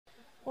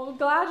Well,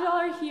 glad y'all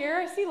are here.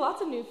 I see lots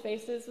of new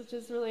faces, which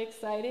is really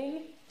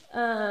exciting.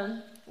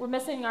 We're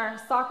missing our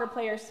soccer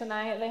players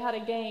tonight. They had a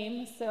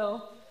game,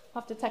 so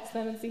I'll have to text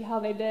them and see how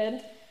they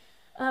did.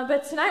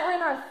 But tonight we're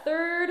in our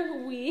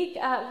third week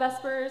at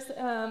Vespers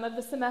of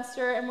the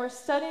semester, and we're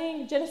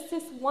studying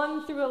Genesis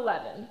 1 through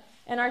 11.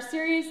 And our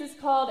series is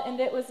called And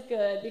It Was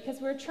Good,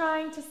 because we're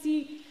trying to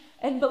see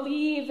and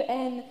believe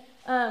and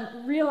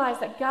realize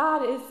that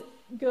God is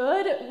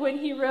good when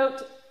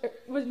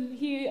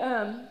He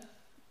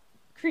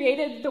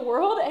created the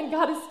world, and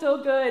God is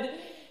still good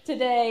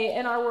today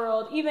in our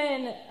world,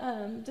 even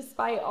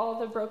despite all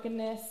the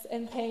brokenness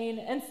and pain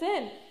and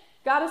sin.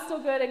 God is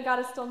still good and God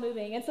is still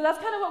moving. And so that's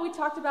kind of what we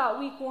talked about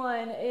week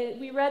one.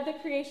 We read the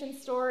creation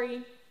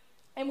story,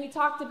 and we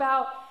talked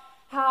about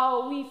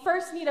how we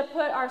first need to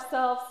put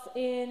ourselves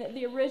in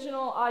the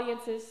original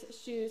audience's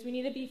shoes. We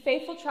need to be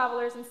faithful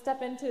travelers and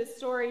step into the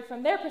story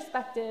from their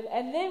perspective,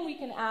 and then we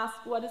can ask,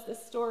 what does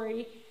this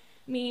story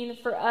mean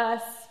for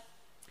us?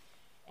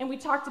 And we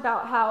talked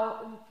about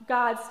how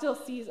God still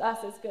sees us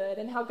as good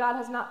and how God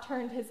has not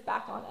turned His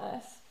back on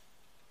us.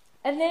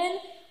 And then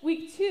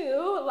week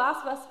two,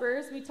 last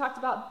Vespers, we talked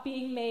about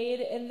being made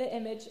in the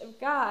image of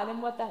God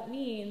and what that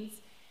means.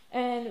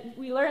 And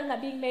we learned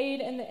that being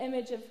made in the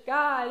image of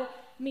God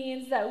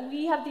means that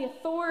we have the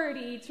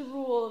authority to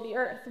rule the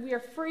earth. We are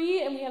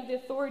free and we have the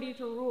authority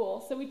to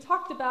rule. So we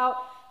talked about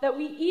that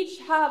we each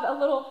have a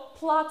little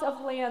plot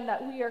of land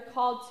that we are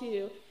called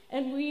to,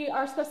 and we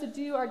are supposed to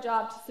do our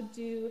job to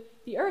subdue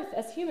the earth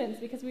as humans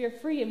because we are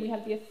free and we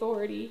have the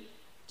authority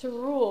to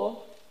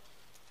rule.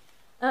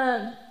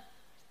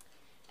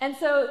 And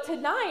so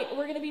tonight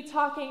we're going to be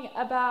talking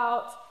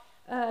about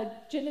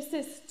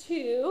Genesis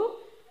 2,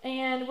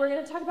 and we're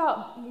going to talk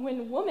about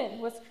when woman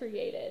was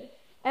created.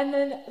 And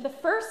then the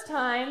first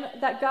time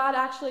that God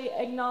actually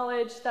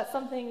acknowledged that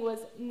something was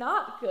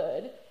not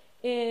good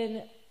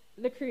in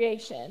the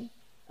creation,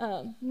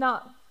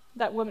 not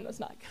that woman was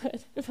not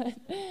good,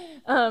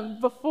 but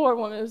before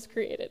woman was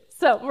created.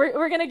 So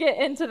we're going to get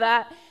into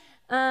that.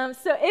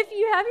 So if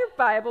you have your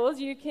Bibles,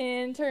 you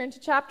can turn to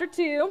chapter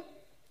 2,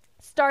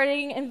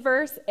 starting in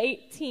verse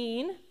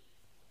 18.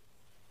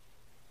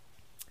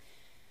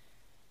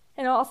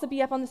 And it'll also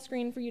be up on the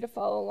screen for you to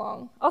follow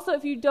along. Also,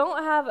 if you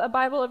don't have a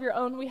Bible of your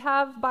own, we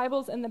have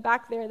Bibles in the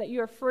back there that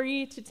you are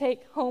free to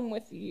take home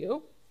with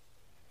you.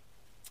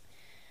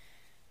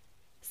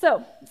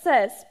 So, it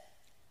says,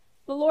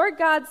 "The Lord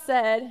God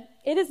said,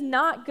 'It is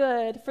not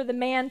good for the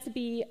man to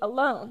be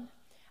alone.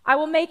 I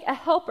will make a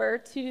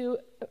helper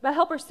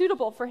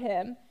suitable for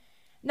him.'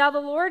 Now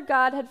the Lord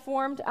God had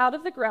formed out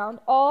of the ground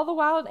all the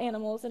wild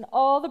animals and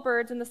all the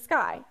birds in the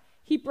sky.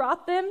 He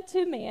brought them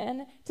to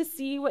man to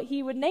see what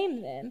he would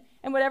name them,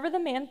 and whatever the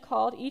man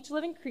called each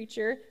living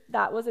creature,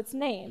 that was its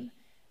name.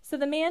 So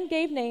the man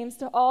gave names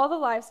to all the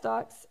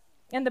livestock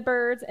and the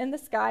birds in the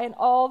sky and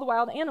all the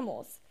wild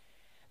animals.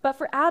 But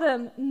for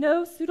Adam,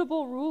 no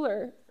suitable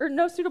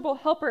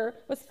helper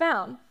was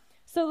found.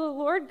 So the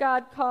Lord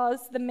God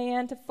caused the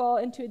man to fall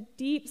into a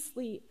deep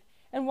sleep.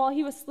 And while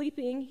he was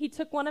sleeping, he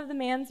took one of the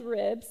man's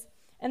ribs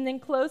and then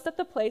closed up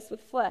the place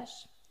with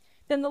flesh.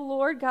 Then the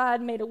Lord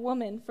God made a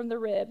woman from the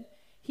rib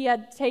he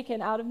had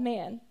taken out of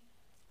man,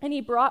 and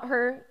he brought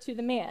her to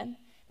the man.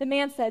 The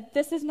man said,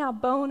 'This is now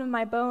bone of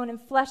my bone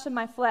and flesh of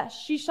my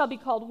flesh. She shall be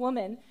called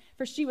woman,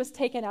 for she was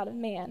taken out of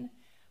man.'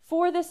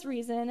 For this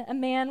reason, a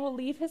man will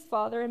leave his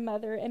father and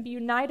mother and be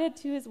united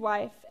to his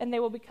wife, and they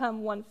will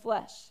become one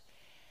flesh.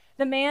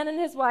 The man and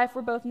his wife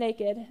were both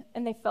naked,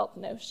 and they felt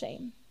no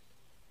shame."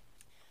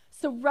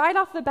 So right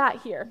off the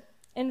bat here,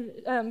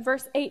 in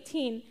verse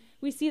 18,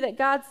 we see that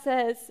God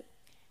says,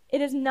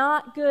 it is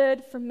not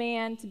good for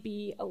man to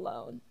be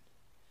alone.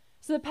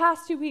 So the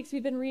past 2 weeks,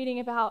 we've been reading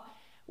about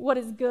what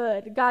is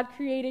good. God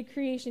created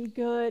creation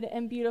good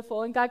and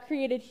beautiful, and God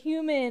created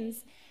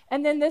humans.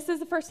 And then this is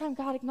the first time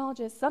God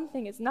acknowledges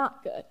something is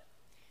not good.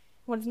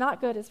 What is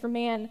not good is for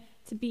man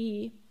to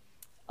be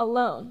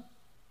alone.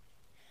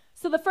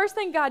 So the first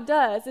thing God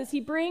does is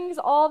he brings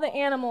all the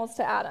animals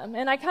to Adam.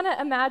 And I kind of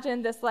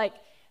imagine this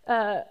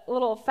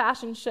little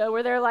fashion show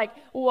where they're like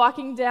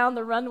walking down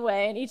the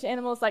runway and each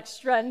animal's like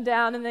strutting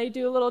down and they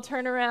do a little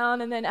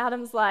turnaround, and then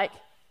Adam's like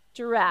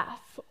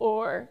giraffe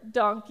or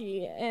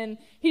donkey, and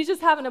he's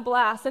just having a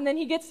blast. And then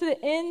he gets to the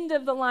end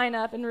of the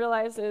lineup and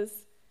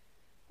realizes,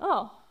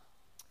 oh,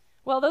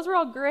 well, those were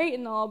all great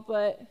and all,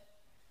 but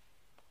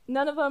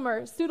none of them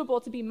are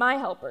suitable to be my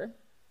helper.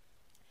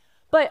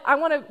 But I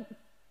want to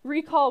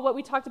recall what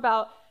we talked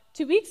about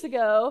 2 weeks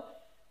ago,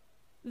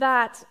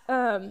 that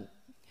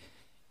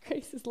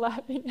Grace is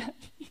laughing at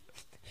me.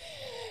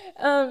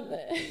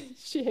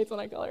 She hates when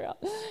I call her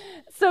out.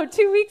 So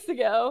 2 weeks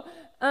ago,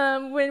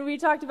 when we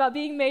talked about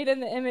being made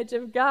in the image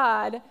of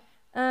God,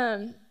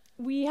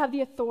 we have the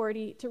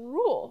authority to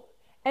rule.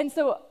 And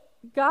so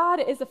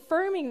God is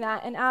affirming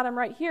that in Adam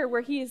right here,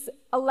 where he's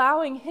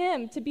allowing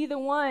him to be the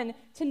one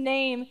to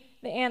name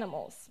the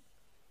animals.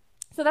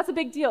 So that's a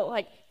big deal.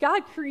 Like,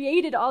 God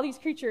created all these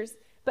creatures,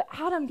 but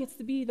Adam gets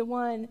to be the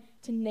one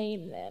to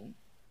name them.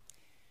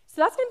 So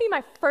that's going to be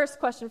my first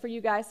question for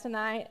you guys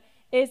tonight,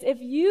 is if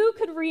you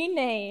could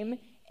rename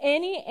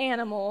any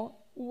animal,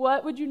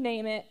 what would you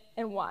name it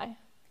and why?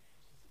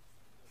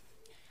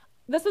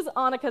 This was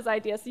Annika's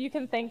idea, so you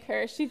can thank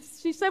her. She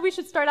said we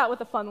should start out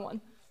with a fun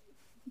one.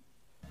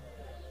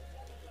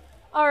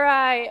 All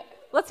right,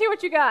 let's hear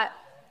what you got.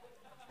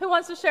 Who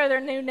wants to share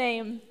their new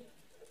name?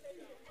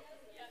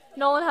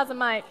 Nolan has a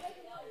mic.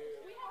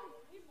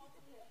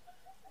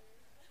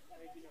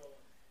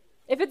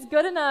 If it's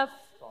good enough.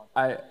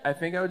 I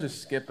think I would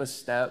just skip a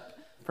step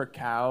for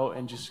cow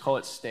and just call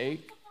it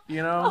steak,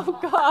 you know? Oh,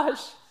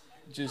 gosh.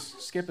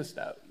 Just skip a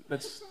step.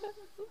 That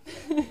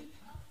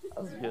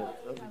was good.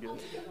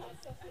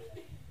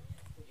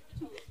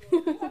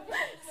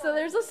 So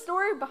there's a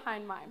story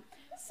behind mine.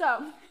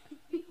 So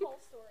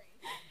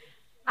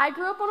I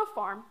grew up on a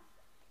farm,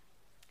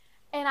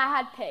 and I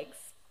had pigs.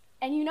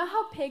 And you know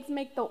how pigs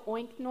make the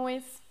oink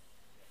noise?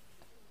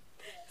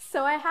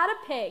 So I had a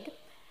pig,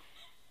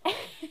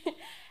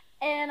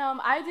 and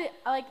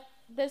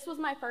this was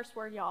my first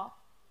word, y'all.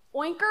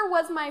 Oinker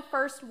was my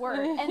first word,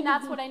 and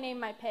that's what I named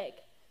my pig.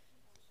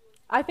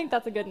 I think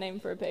that's a good name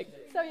for a pig.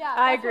 So yeah,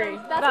 I agree.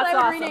 That's what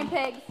I would rename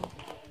pigs.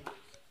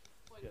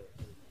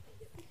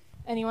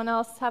 Anyone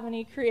else have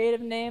any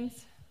creative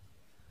names?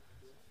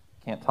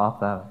 Can't top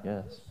that, I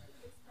guess.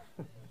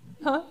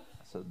 Huh?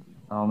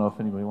 I don't know if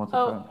anybody wants to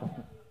try.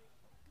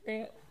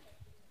 Great.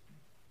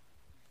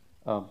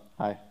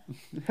 Hi.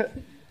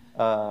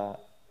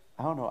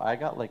 I don't know. I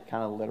got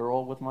kind of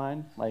literal with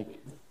mine. We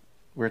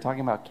were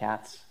talking about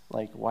cats.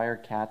 Why are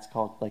cats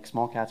called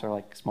small cats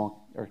are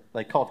small or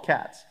called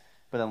cats,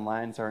 but then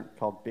lions aren't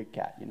called big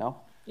cat? You know?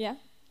 Yeah.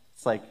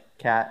 It's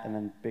cat and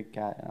then big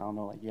cat, and I don't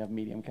know. You have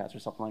medium cats or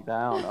something like that.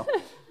 I don't know.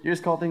 You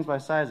just call things by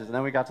sizes, and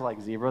then we got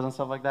to zebras and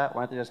stuff like that.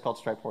 Why aren't they just called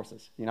striped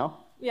horses? You know?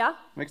 Yeah.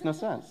 Makes no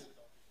sense.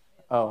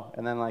 Oh,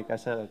 and then I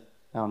said,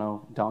 I don't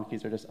know,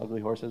 donkeys are just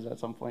ugly horses at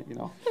some point, you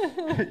know?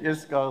 You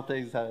just call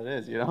things how it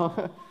is, you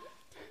know?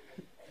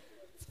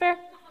 It's fair.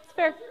 It's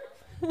fair.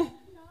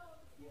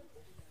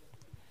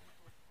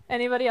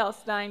 Anybody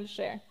else dying to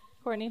share?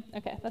 Courtney?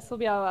 Okay, this will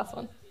be our last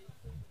one.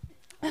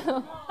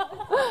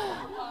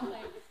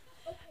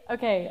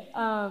 Okay,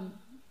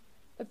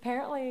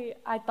 apparently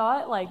I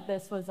thought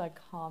this was a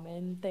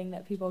common thing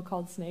that people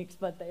called snakes,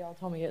 but they all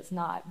told me it's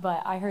not.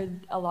 But I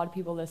heard a lot of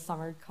people this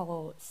summer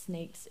call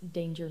snakes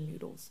danger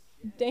noodles.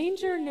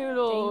 Danger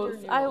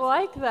noodles. I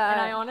like that.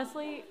 And I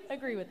honestly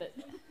agree with it.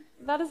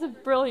 That is a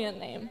brilliant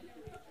name.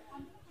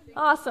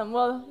 Awesome.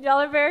 Well, y'all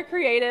are very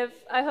creative.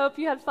 I hope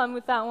you had fun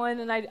with that one,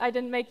 and I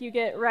didn't make you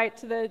get right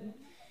to the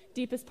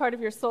deepest part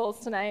of your souls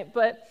tonight.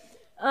 But,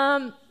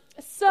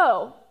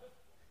 so,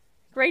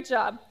 great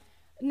job.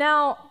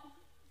 Now,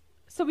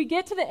 so we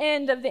get to the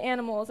end of the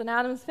animals, and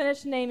Adam's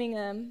finished naming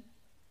them,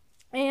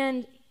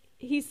 and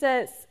he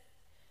says,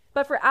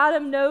 but for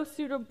Adam, no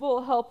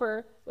suitable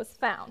helper was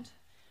found.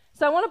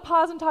 So I want to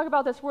pause and talk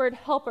about this word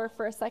helper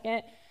for a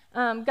second.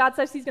 God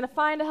says he's going to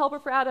find a helper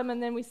for Adam,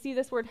 and then we see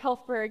this word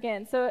helper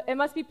again. So it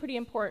must be pretty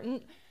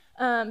important.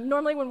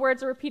 Normally when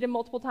words are repeated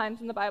multiple times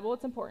in the Bible,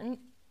 it's important.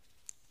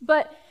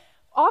 But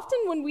often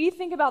when we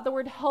think about the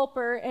word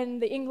helper in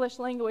the English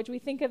language, we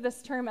think of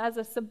this term as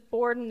a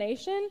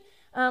subordination,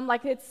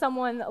 like it's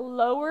someone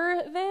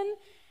lower than,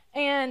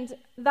 and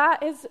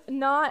that is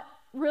not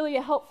really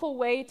a helpful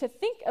way to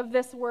think of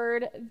this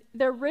word.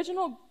 The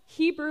original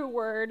Hebrew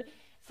word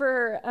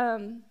for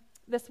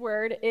this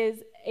word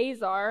is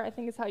azar, I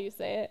think is how you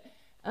say it.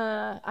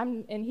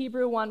 I'm in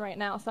Hebrew 1 right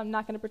now, so I'm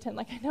not going to pretend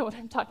like I know what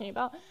I'm talking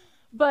about.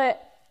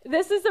 But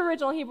this is the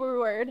original Hebrew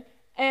word,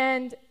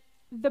 and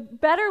the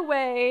better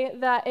way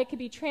that it could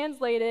be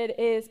translated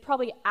is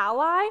probably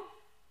ally.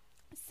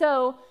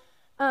 So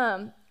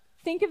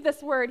think of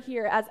this word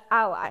here as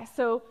ally.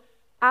 So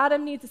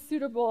Adam needs a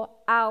suitable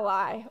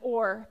ally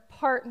or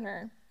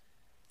partner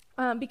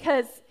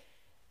because,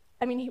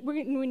 I mean,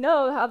 we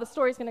know how the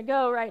story's going to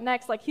go right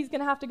next. He's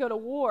going to have to go to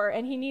war,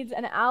 and he needs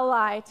an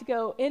ally to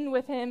go in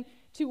with him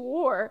to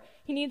war.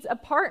 He needs a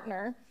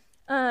partner.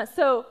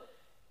 So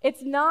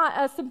it's not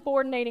a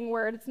subordinating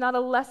word. It's not a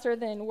lesser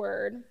than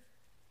word.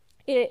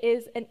 It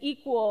is an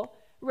equal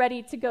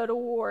ready to go to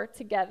war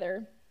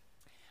together.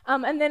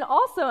 And then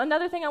also,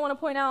 another thing I want to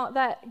point out,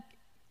 that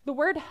the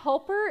word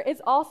helper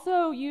is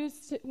also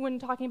used when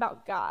talking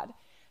about God.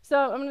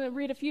 So I'm going to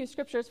read a few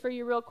scriptures for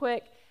you real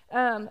quick.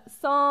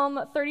 Psalm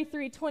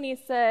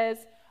 33:20 says,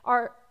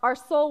 our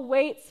soul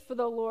waits for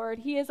the Lord.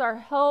 He is our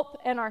help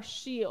and our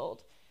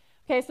shield.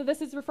 Okay, so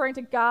this is referring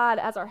to God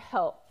as our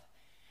help.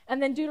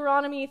 And then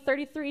Deuteronomy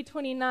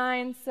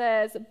 33:29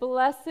 says,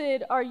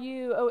 blessed are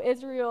you, O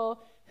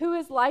Israel, who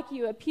is like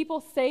you, a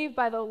people saved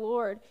by the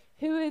Lord,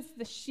 who is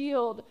the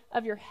shield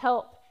of your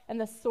help and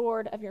the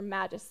sword of your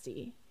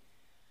majesty.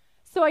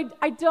 So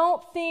I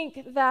don't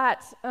think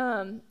that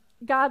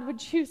God would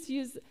choose to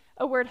use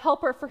a word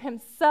helper for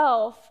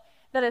himself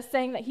that is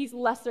saying that he's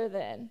lesser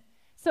than.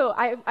 So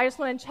I just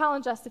want to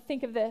challenge us to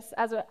think of this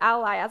as an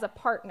ally, as a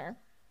partner.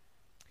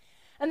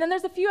 And then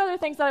there's a few other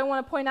things that I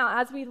want to point out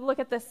as we look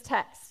at this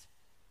text.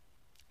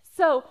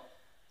 So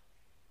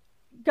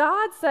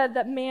God said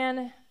that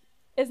man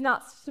is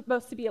not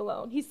supposed to be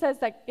alone. He says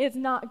that it's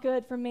not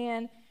good for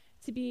man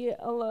to be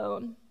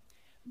alone.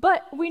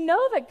 But we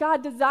know that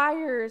God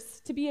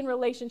desires to be in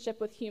relationship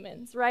with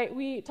humans, right?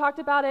 We talked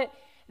about it,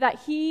 that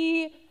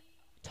he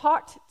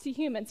talked to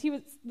humans.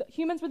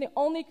 Humans were the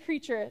only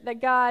creature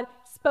that God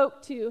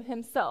spoke to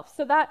himself.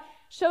 So that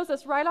shows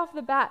us right off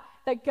the bat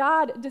that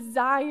God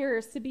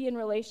desires to be in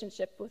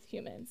relationship with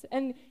humans.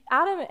 And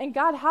Adam and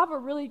God have a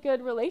really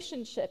good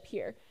relationship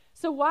here.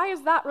 So why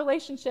is that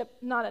relationship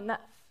not enough?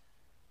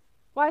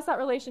 Why is that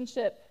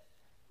relationship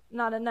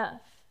not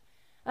enough?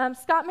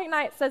 Scott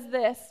McKnight says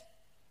this: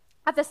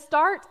 at the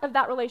start of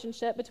that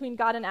relationship between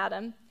God and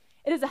Adam,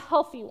 it is a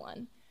healthy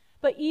one.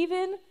 But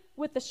even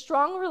with the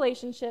strong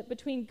relationship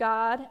between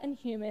God and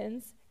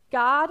humans,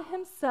 God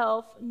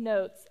himself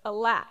notes a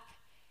lack.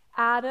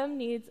 Adam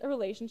needs a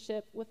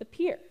relationship with a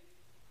peer.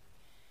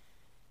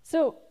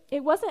 So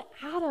it wasn't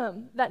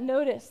Adam that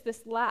noticed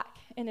this lack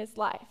in his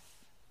life.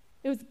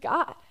 It was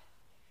God.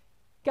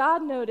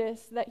 God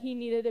noticed that he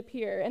needed a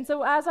peer. And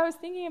so as I was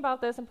thinking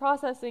about this and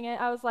processing it,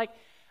 I was like,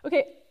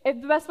 okay, the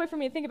best way for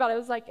me to think about it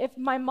was like, if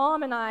my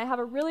mom and I have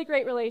a really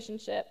great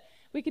relationship,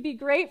 we could be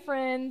great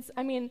friends.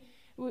 I mean,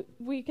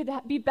 we could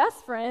be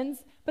best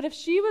friends, but if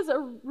she was a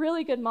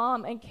really good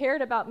mom and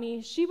cared about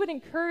me, she would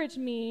encourage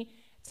me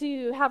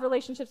to have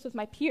relationships with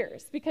my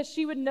peers, because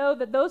she would know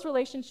that those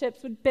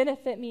relationships would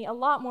benefit me a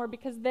lot more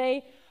because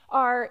they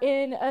are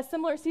in a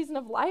similar season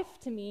of life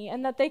to me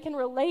and that they can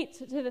relate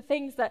to the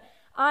things that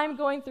I'm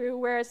going through.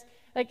 Whereas,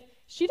 like,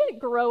 she didn't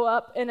grow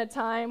up in a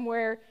time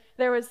where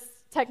there was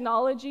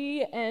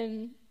technology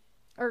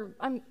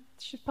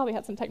she probably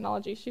had some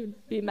technology. She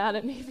would be mad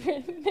at me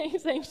for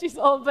saying she's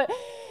old, but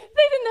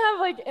they didn't have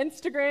like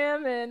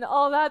Instagram and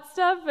all that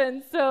stuff.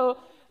 And so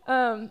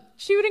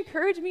she would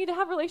encourage me to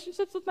have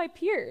relationships with my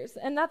peers.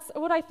 And that's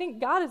what I think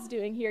God is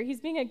doing here.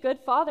 He's being a good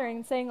father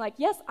and saying, like,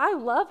 yes, I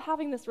love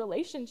having this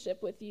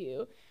relationship with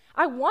you.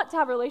 I want to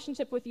have a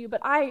relationship with you,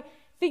 but I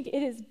think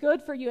it is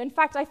good for you. In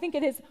fact, I think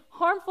it is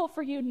harmful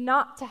for you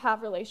not to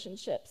have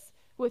relationships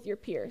with your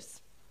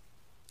peers.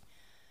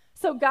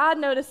 So God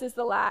notices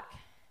the lack,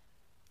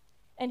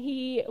 and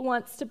he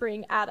wants to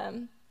bring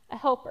Adam a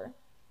helper.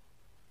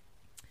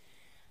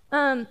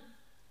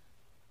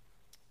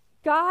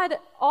 God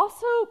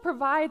also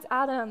provides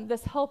Adam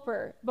this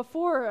helper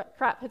before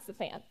crap hits the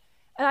fan.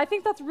 And I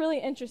think that's really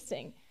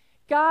interesting.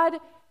 God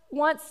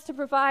wants to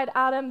provide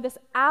Adam this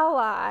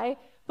ally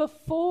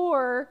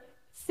before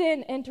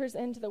sin enters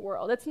into the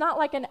world. It's not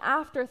like an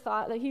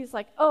afterthought that he's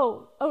like,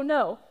 oh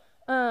no,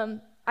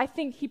 I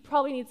think he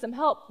probably needs some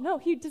help. No,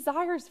 he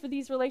desires for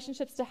these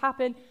relationships to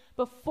happen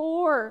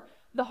before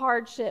the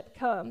hardship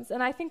comes.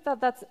 And I think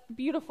that that's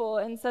beautiful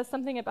and says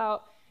something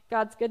about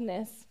God's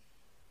goodness.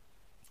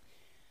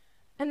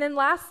 And then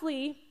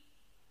lastly,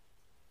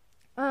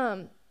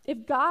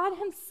 if God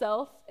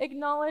himself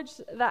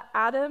acknowledged that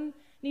Adam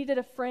needed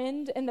a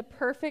friend in the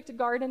perfect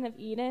Garden of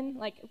Eden,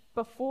 like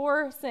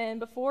before sin,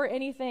 before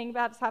anything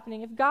bad was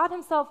happening, if God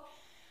himself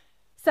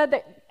said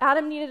that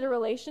Adam needed a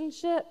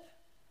relationship,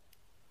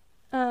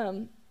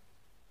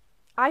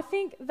 I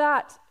think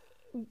that,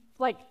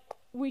 like,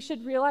 we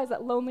should realize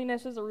that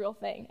loneliness is a real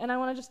thing. And I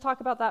want to just talk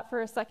about that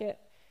for a second.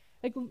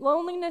 Like,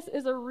 loneliness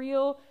is a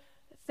real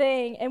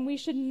thing, and we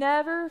should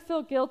never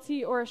feel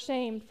guilty or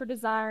ashamed for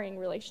desiring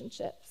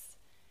relationships.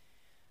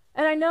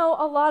 And I know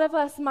a lot of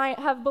us might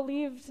have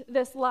believed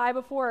this lie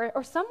before,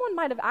 or someone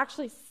might have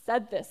actually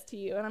said this to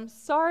you, and I'm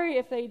sorry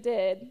if they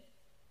did.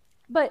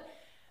 But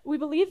we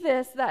believe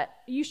this, that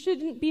you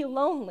shouldn't be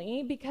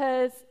lonely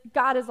because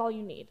God is all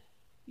you need.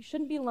 You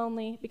shouldn't be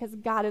lonely because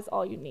God is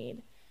all you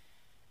need.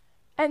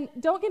 And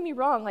don't get me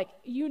wrong, like,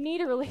 you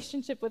need a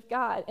relationship with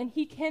God, and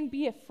he can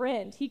be a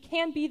friend. He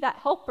can be that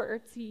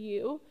helper to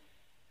you.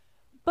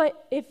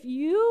 But if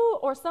you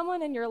or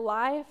someone in your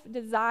life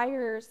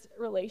desires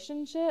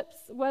relationships,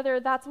 whether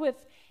that's with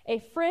a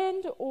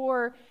friend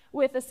or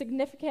with a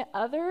significant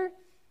other,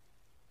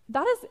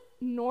 that is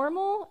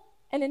normal,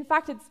 and in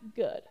fact, it's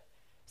good.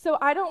 So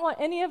I don't want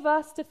any of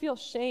us to feel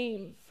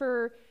shame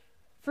for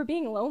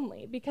being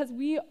lonely, because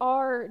we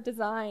are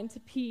designed to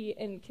be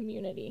in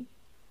community.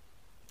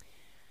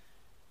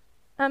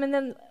 And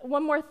then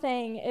one more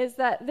thing is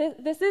that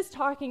this is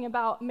talking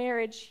about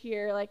marriage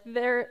here. Like,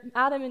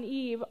 Adam and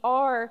Eve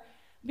are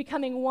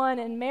becoming one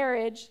in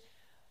marriage,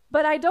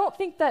 but I don't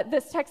think that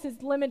this text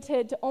is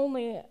limited to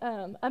only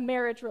a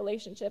marriage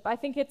relationship. I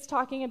think it's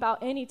talking about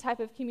any type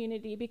of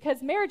community,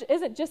 because marriage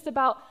isn't just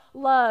about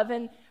love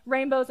and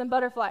rainbows and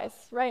butterflies,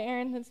 right,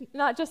 Aaron? It's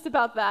not just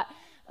about that.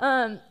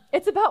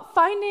 It's about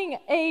finding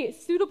a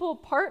suitable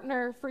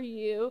partner for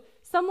you,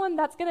 someone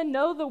that's going to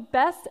know the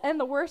best and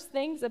the worst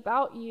things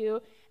about you,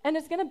 and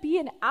is going to be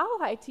an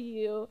ally to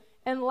you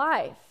in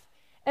life.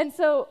 And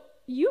so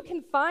you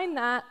can find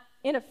that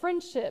in a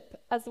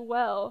friendship as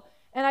well.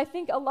 And I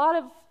think a lot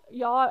of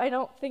y'all, I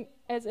don't think,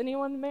 is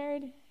anyone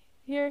married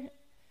here?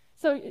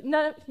 So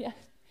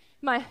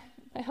my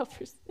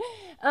helpers.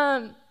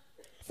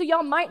 So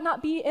y'all might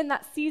not be in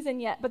that season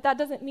yet, but that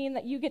doesn't mean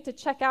that you get to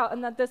check out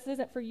and that this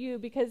isn't for you,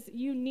 because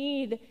you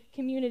need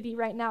community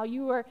right now.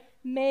 You are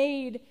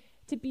made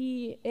to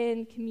be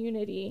in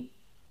community.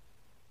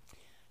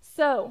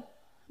 So,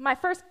 my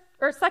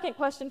second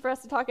question for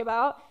us to talk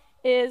about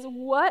is,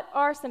 what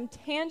are some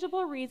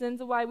tangible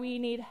reasons why we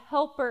need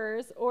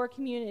helpers or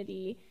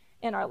community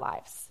in our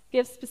lives?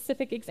 Give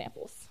specific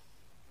examples.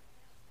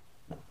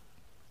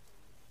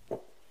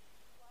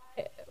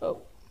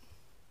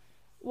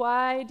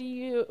 Why do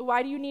you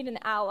need an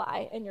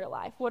ally in your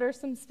life? What are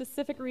some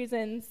specific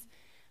reasons?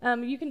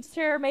 You can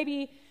share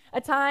maybe a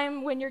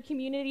time when your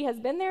community has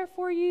been there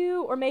for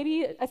you, or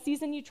maybe a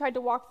season you tried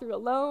to walk through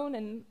alone,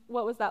 and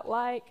what was that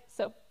like?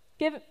 So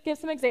give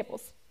some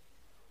examples.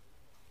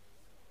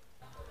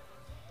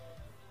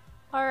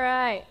 All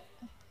right.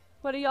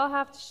 What do y'all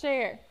have to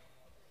share?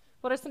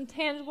 What are some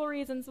tangible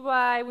reasons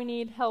why we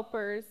need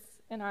helpers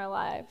in our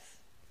lives?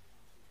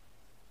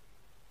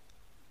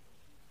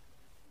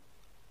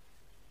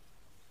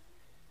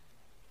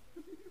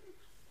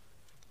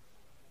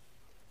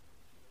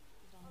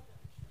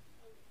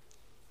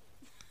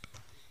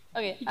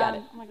 Okay. You got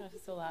it. Oh my gosh,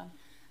 it's so loud.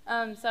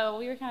 So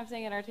we were kind of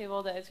saying at our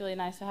table that it's really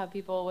nice to have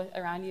people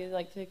around you,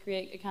 like to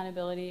create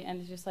accountability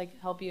and to just like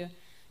help you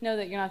know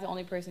that you're not the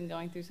only person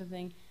going through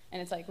something. And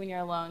it's like when you're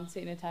alone,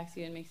 Satan attacks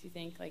you and makes you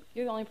think like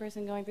you're the only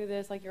person going through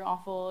this, like you're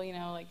awful, you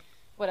know, like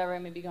whatever I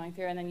may be going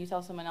through. And then you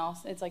tell someone else.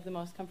 It's like the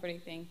most comforting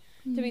thing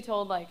to be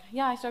told, like,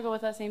 yeah, I struggle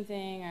with that same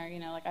thing, or, you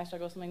know, like I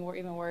struggle with something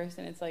even worse.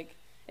 And it's like,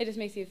 it just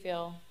makes you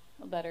feel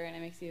better, and it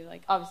makes you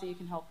like, obviously you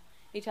can help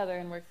each other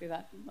and work through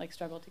that like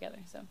struggle together.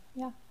 So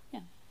Yeah. Yeah.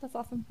 That's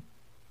awesome.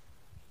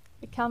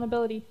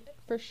 Accountability,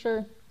 for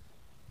sure.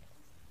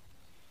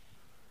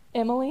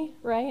 Emily,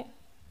 right?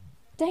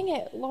 Dang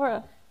it,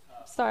 Laura.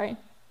 Sorry.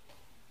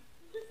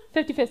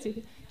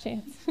 50-50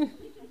 chance.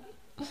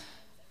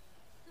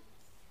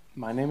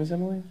 My name is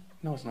Emily?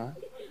 No, it's not.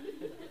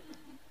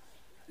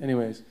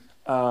 Anyways,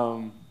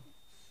 I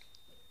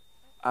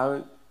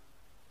would.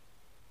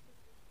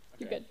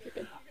 You're good.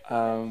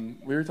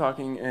 We were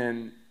talking,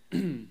 and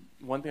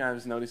one thing I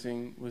was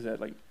noticing was that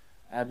like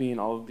Abby and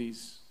all of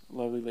these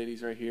lovely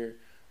ladies right here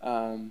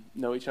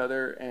know each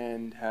other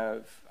and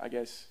have, I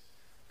guess,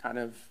 kind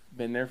of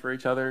been there for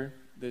each other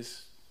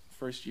this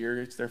first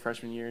year. It's their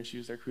freshman year, and she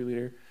was their crew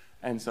leader.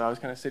 And so I was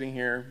kind of sitting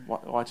here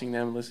watching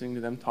them, listening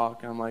to them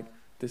talk, and I'm like,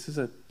 this is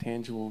a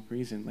tangible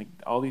reason. Like,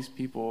 all these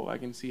people, I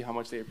can see how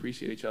much they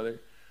appreciate each other.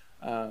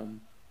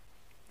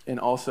 And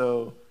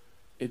also,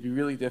 it'd be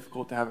really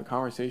difficult to have a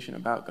conversation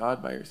about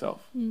God by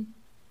yourself.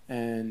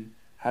 And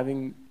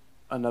having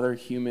another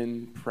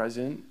human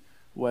present,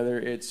 whether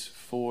it's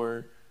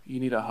for you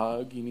need a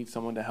hug, you need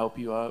someone to help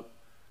you up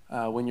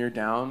when you're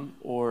down,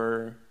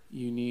 or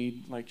you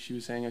need, like she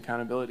was saying,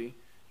 accountability.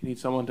 You need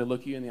someone to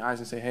look you in the eyes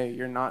and say, hey,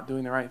 you're not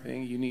doing the right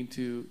thing. You need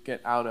to get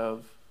out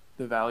of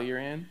the valley you're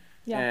in.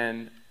 Yeah.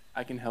 And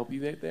I can help you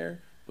get there,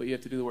 but you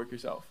have to do the work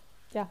yourself.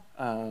 Yeah.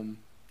 And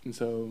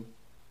so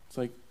it's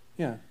like,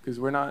 yeah, because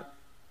we're not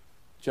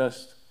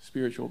just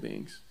spiritual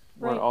beings.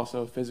 Right. We're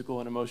also physical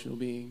and emotional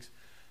beings.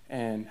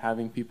 And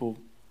having people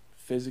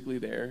physically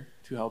there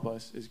to help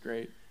us is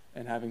great.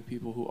 And having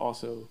people who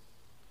also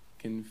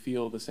can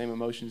feel the same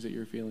emotions that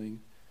you're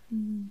feeling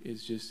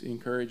is just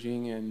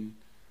encouraging, and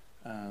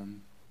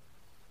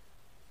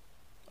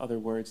other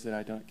words that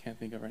I can't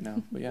think of right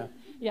now, but yeah.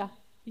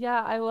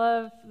 Yeah, I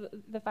love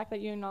the fact that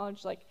you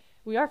acknowledge, like,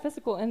 we are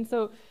physical, and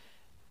so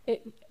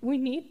we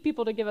need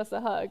people to give us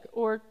a hug,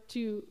 or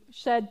to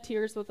shed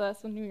tears with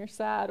us when we're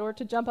sad, or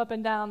to jump up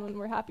and down when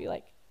we're happy.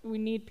 Like, we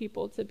need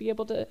people to be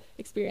able to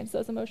experience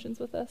those emotions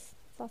with us.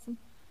 It's awesome.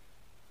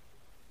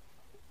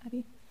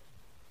 Abby?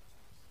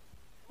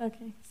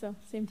 Okay, so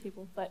same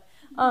table, but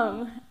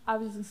I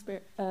was just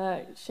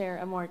share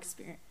a more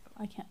experience.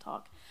 I can't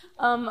talk.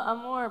 A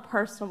more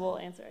personable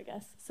answer, I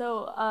guess.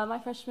 So my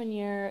freshman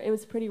year, it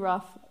was pretty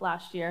rough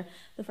last year.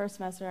 The first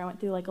semester, I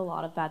went through like a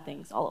lot of bad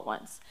things all at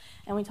once,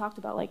 and we talked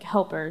about like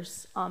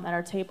helpers at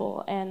our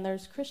table. And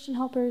there's Christian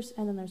helpers,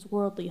 and then there's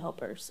worldly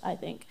helpers, I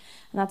think,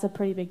 and that's a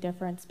pretty big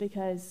difference,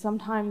 because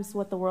sometimes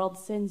what the world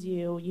sends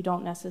you, you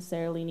don't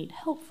necessarily need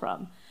help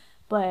from.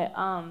 But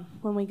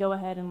when we go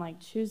ahead and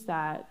like choose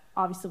that,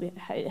 obviously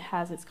it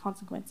has its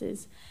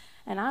consequences.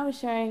 And I was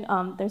sharing,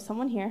 there's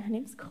someone here, her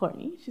name's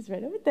Courtney, she's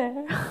right over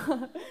there.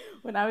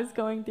 When I was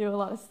going through a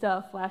lot of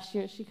stuff last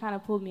year, she kind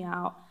of pulled me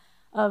out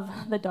of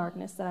the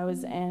darkness that I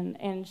was in.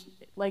 And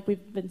like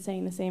we've been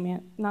saying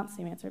not the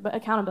same answer, but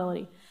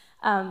accountability.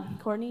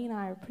 Courtney and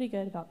I are pretty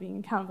good about being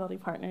accountability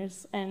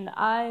partners, and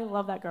I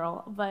love that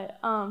girl. But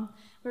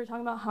we were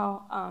talking about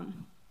how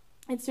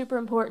it's super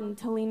important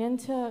to lean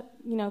into,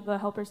 the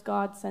helpers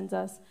God sends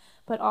us,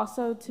 but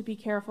also to be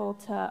careful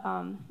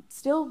to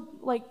still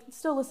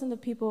listen to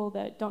people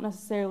that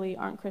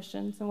aren't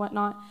Christians and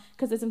whatnot,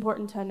 because it's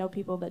important to know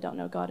people that don't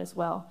know God as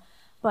well.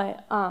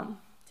 But to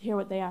hear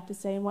what they have to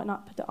say and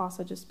whatnot, but to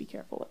also just be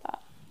careful with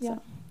that.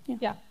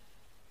 Yeah.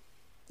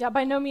 Yeah,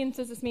 by no means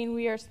does this mean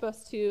we are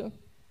supposed to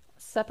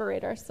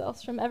separate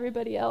ourselves from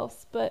everybody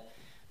else, but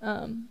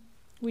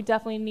we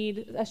definitely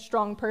need a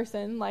strong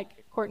person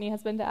like Courtney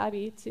has been to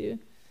Abby to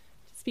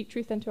speak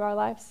truth into our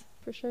lives,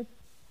 for sure.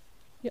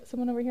 Yeah,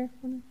 someone over here?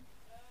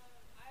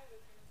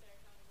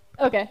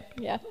 Okay,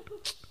 yeah.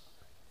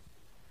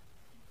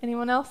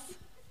 Anyone else?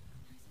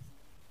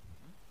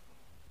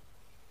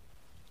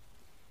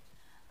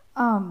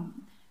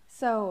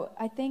 So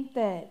I think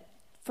that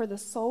for the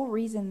sole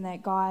reason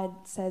that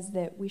God says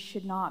that we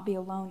should not be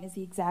alone is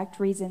the exact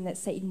reason that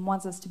Satan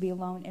wants us to be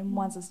alone and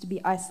wants us to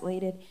be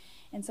isolated.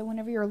 And so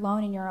whenever you're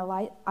alone and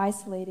you're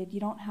isolated, you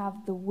don't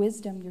have the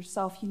wisdom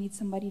yourself. You need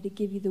somebody to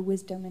give you the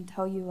wisdom and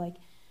tell you, like,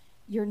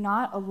 you're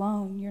not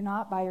alone. You're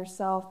not by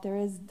yourself. There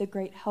is the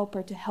great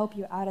helper to help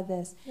you out of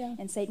this. Yeah.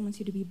 And Satan wants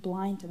you to be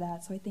blind to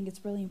that. So I think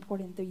it's really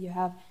important that you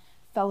have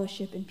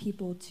fellowship and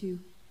people to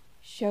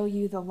show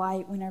you the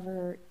light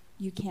whenever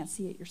you can't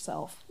see it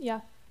yourself.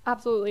 Yeah,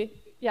 absolutely.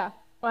 Yeah.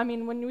 Well, I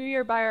mean, when we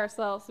are by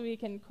ourselves, we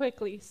can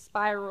quickly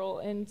spiral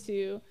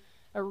into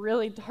a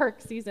really dark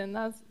season.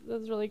 That's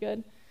really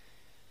good.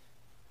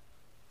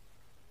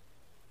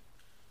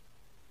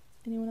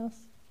 Anyone else?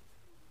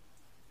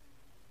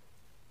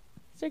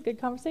 These are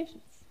good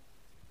conversations.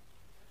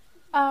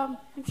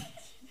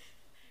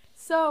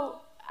 So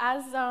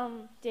as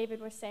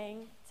David was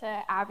saying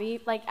to Abby,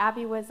 like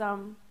Abby was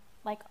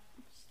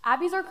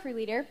Abby's our crew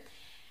leader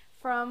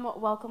from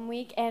Welcome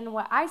Week, and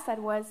what I said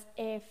was,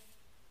 if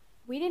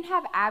we didn't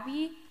have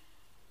Abby,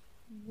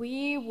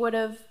 we would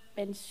have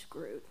been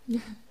screwed.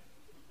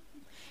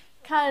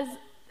 Cause,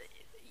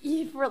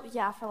 for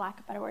lack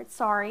of a better word,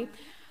 sorry.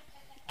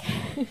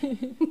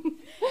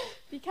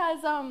 Because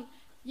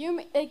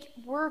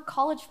we're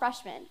college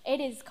freshmen. It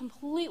is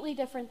completely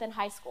different than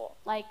high school.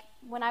 Like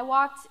when I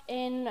walked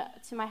in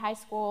to my high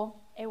school,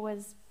 it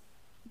was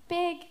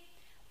big,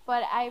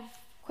 but I've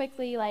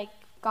quickly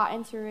got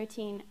into a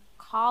routine.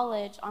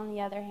 College, on the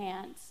other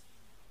hand,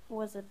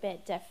 was a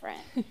bit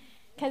different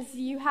because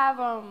you have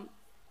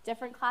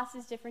different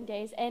classes, different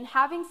days, and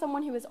having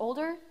someone who is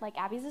older, like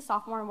Abby's a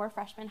sophomore and we're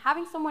freshmen,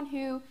 having someone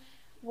who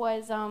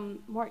was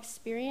more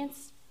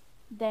experienced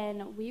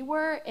than we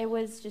were, it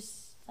was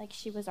just like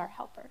she was our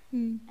helper,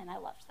 and I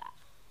loved that.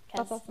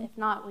 Because awesome. If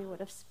not, we would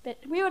have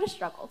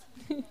struggled.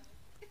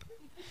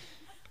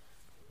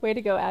 Way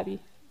to go, Abby.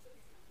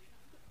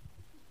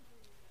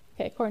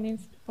 Okay,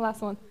 Courtney's the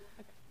last one.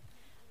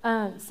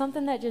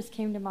 Something that just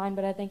came to mind,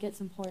 but I think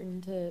it's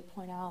important to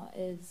point out,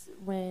 is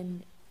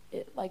when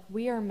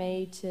we are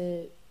made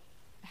to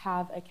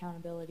have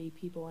accountability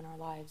people in our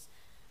lives.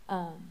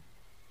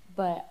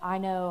 But I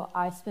know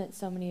I spent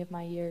so many of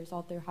my years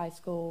all through high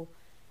school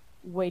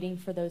waiting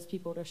for those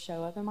people to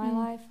show up in my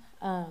life.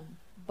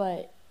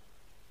 But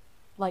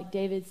like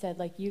David said,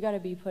 you got to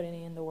be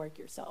putting in the work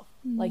yourself.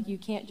 You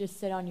can't just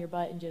sit on your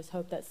butt and just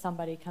hope that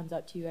somebody comes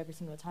up to you every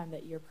single time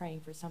that you're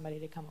praying for somebody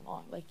to come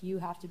along. You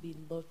have to be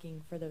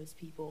looking for those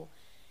people,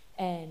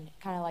 and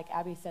kind of like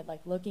Abby said,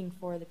 looking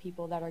for the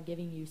people that are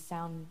giving you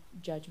sound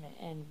judgment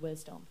and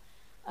wisdom,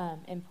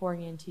 and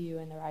pouring into you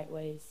in the right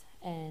ways.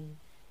 And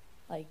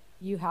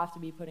you have to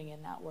be putting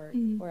in that work,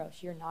 or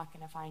else you're not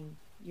going to find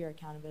your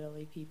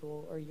accountability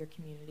people or your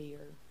community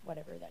or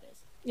whatever that is.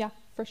 Yeah,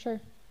 for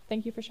sure.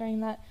 Thank you for sharing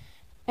that.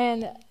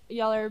 And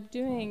y'all are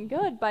doing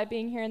good by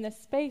being here in this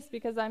space,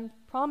 because I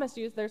promise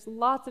you there's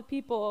lots of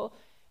people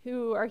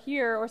who are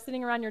here or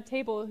sitting around your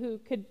table who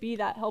could be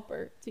that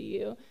helper to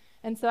you.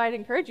 And so I'd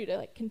encourage you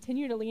to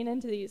continue to lean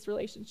into these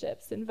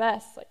relationships,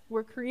 invest.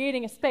 We're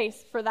creating a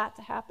space for that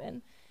to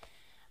happen.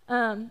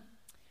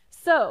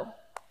 So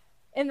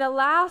in the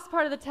last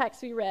part of the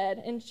text we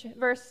read, in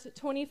verse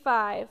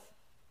 25,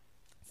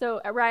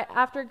 so right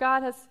after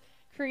God has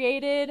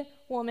created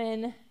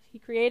woman, he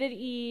created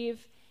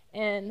Eve,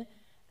 and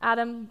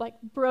Adam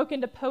broke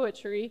into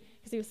poetry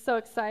because he was so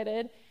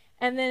excited.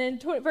 And then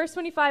in verse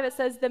 25 it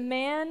says, the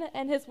man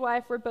and his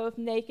wife were both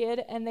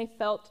naked and they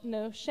felt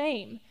no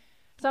shame.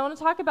 So I want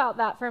to talk about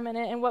that for a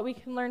minute and what we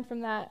can learn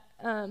from that.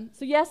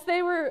 So yes,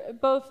 they were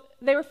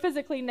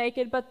physically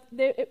naked, but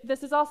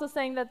this is also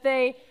saying that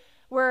they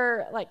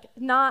were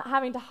not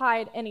having to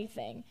hide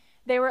anything.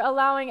 They were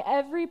allowing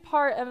every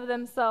part of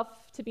themselves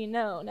to be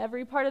known,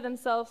 every part of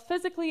themselves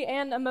physically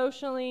and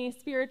emotionally,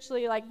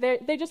 spiritually.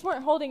 They just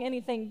weren't holding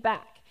anything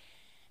back.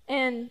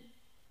 And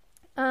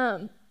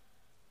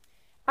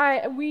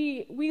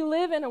we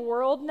live in a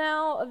world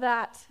now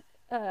that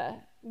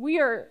we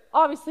are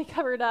obviously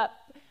covered up,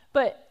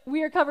 but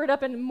we are covered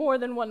up in more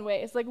than one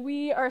way. It's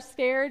we are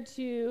scared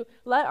to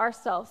let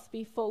ourselves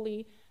be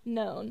fully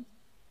known.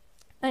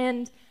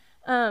 And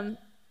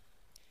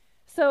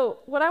so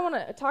what I want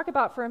to talk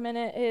about for a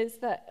minute is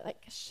that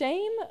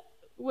shame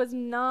was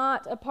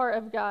not a part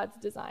of God's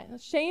design.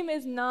 Shame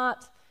is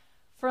not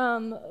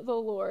from the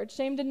Lord.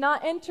 Shame did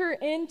not enter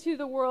into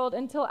the world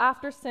until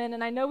after sin,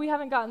 and I know we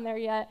haven't gotten there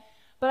yet,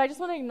 but I just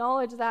want to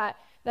acknowledge that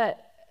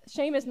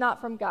shame is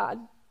not from God.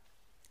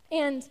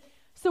 And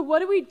so what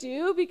do we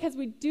do? Because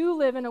we do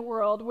live in a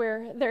world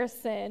where there's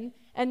sin,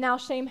 and now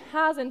shame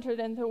has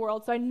entered into the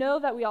world. So I know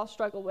that we all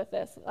struggle with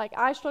this.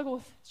 I struggle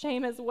with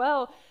shame as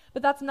well,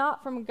 but that's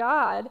not from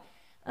God.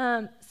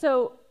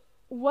 So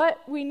what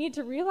we need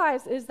to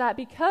realize is that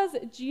because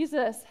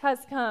Jesus has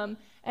come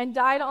and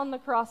died on the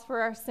cross for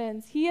our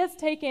sins, he has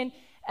taken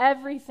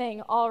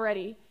everything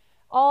already,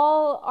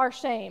 all our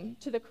shame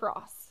to the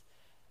cross.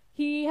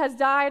 He has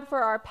died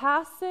for our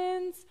past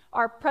sins,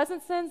 our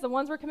present sins, the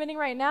ones we're committing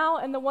right now,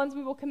 and the ones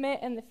we will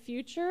commit in the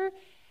future.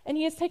 And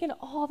he has taken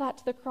all that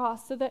to the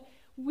cross so that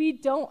we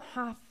don't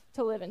have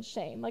to live in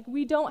shame. Like,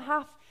 we don't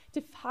have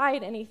to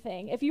hide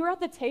anything. If you were at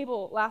the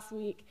table last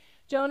week,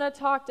 Jonah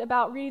talked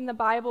about reading the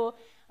Bible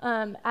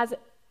as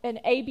an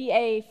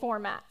ABA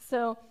format.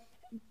 So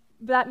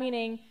that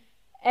meaning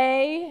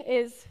A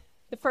is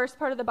the first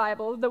part of the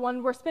Bible, the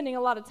one we're spending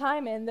a lot of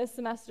time in this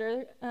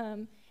semester.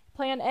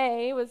 Plan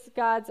A was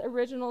God's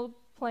original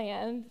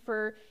plan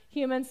for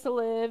humans to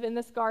live in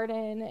this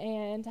garden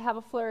and to have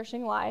a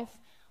flourishing life.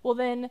 Well,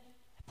 then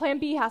Plan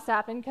B has to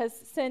happen because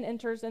sin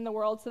enters in the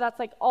world. So that's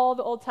like all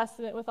the Old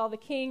Testament with all the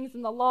kings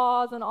and the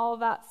laws and all of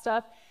that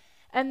stuff.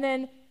 And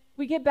then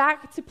we get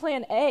back to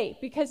Plan A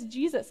because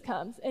Jesus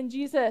comes and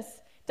Jesus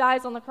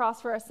dies on the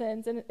cross for our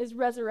sins and is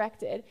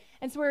resurrected.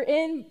 And so we're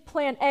in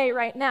Plan A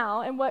right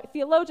now, and what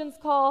theologians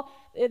call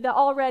the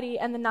already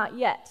and the not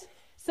yet.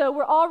 So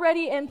we're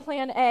already in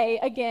Plan A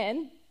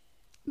again,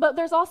 but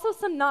there's also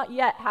some not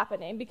yet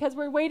happening because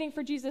we're waiting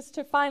for Jesus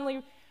to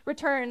finally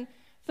return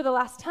for the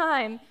last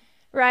time,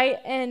 right?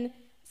 And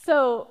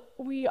so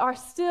we are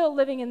still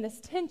living in this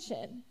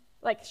tension.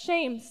 Like,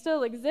 shame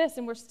still exists,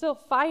 and we're still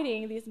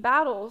fighting these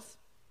battles.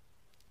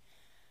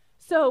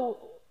 So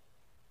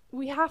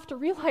we have to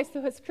realize,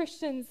 though, as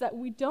Christians, that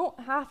we don't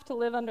have to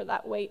live under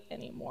that weight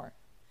anymore.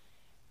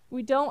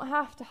 We don't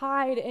have to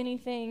hide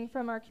anything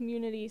from our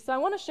community. So I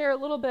want to share a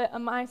little bit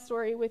of my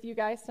story with you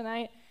guys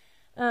tonight.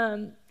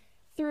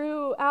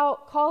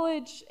 Throughout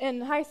college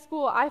and high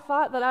school, I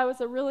thought that I was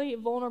a really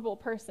vulnerable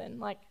person.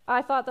 Like,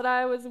 I thought that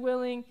I was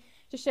willing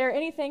to share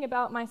anything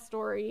about my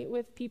story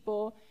with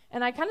people,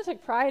 and I kind of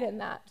took pride in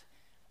that.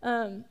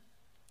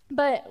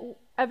 But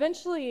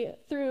eventually,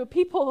 through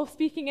people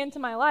speaking into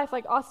my life,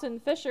 like Austin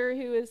Fisher,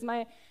 who is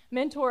my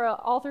mentor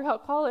all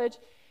throughout college,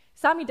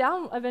 sat me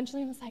down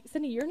eventually and was like,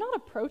 Sydney, you're not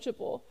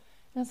approachable.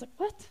 And I was like,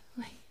 what?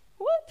 Like,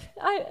 what?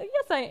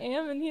 Yes, I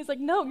am. And he's like,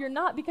 no, you're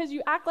not, because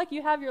you act like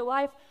you have your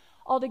life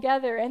all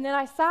together. And then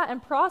I sat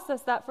and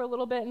processed that for a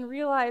little bit and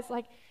realized,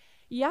 like,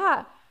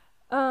 yeah,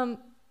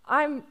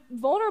 I'm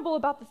vulnerable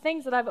about the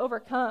things that I've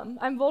overcome.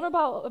 I'm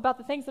vulnerable about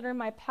the things that are in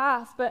my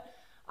past, but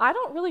I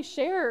don't really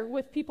share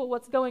with people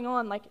what's going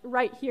on, like,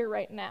 right here,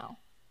 right now.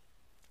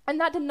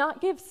 And that did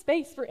not give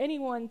space for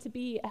anyone to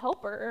be a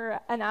helper or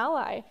an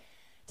ally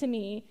to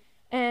me.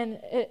 And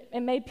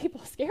it made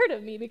people scared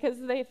of me because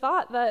they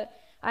thought that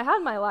I had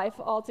my life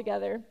all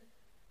together.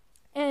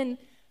 And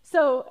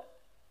so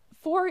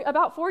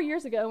about 4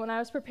 years ago, when I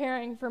was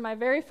preparing for my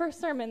very first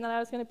sermon that I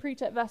was going to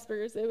preach at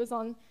Vespers, it was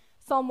on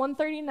Psalm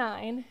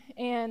 139.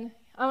 And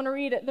I want to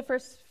read the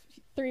first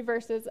 3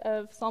 verses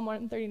of Psalm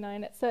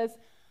 139. It says,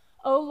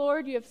 "O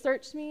Lord, you have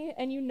searched me,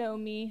 and you know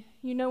me.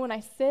 You know when I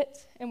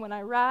sit and when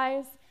I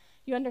rise.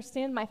 You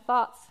understand my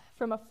thoughts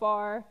from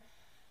afar.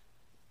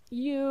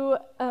 You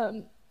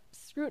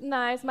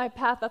scrutinize my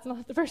path." That's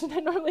not the version I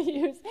normally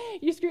use.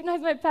 "You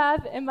scrutinize my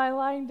path and my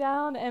lying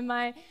down and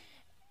my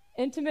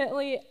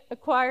intimately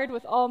acquired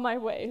with all my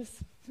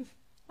ways."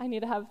 I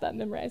need to have that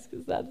memorized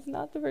because that is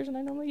not the version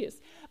I normally use.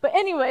 But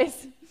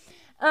anyways,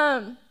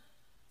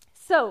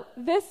 so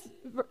this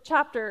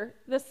chapter,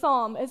 this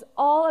psalm, is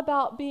all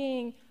about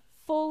being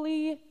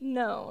fully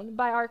known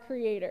by our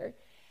Creator.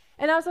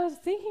 And as I was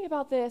thinking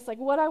about this, like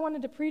what I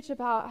wanted to preach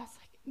about, I was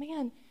like,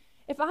 man,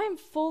 if I'm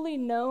fully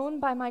known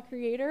by my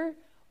Creator,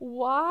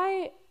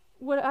 why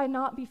would I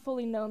not be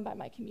fully known by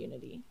my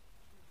community?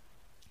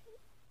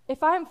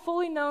 If I'm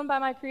fully known by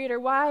my Creator,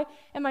 why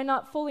am I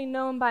not fully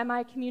known by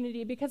my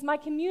community? Because my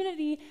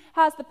community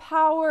has the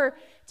power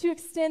to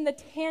extend the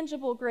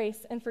tangible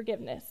grace and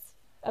forgiveness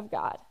of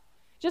God.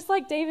 Just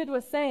like David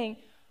was saying,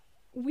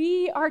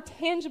 we are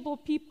tangible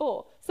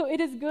people, so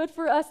it is good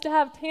for us to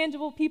have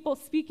tangible people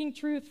speaking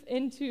truth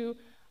into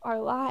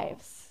our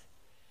lives.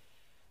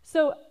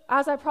 So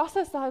as I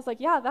processed that, I was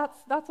like, yeah,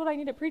 that's what I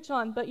need to preach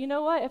on. But you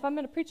know what? If I'm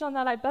going to preach on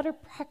that, I better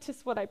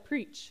practice what I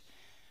preach.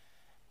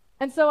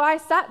 And so I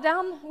sat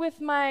down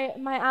with my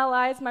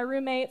allies, my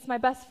roommates, my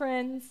best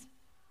friends,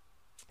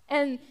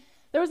 and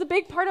there was a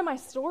big part of my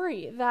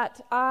story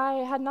that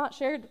I had not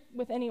shared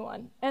with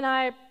anyone. And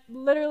I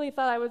literally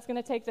thought I was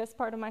going to take this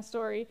part of my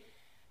story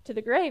to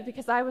the grave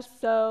because I was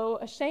so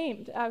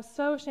ashamed. I was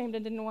so ashamed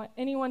and didn't want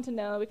anyone to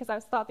know because I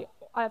thought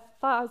I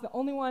was the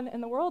only one in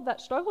the world that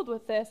struggled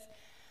with this,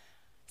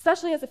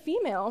 especially as a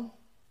female.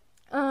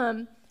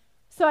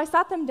 So I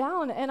sat them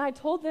down and I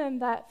told them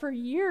that for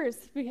years,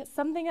 because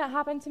something that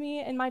happened to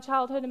me in my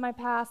childhood, in my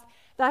past,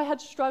 that I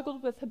had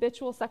struggled with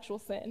habitual sexual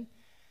sin.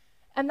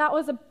 And that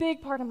was a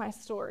big part of my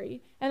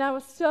story. And I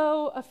was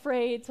so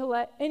afraid to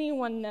let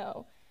anyone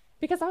know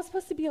because I was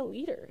supposed to be a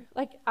leader.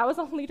 Like, I was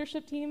on the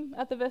leadership team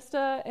at the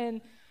Vista,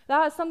 and that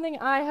was something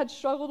I had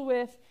struggled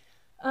with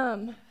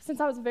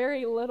since I was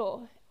very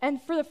little. And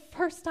for the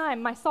first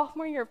time, my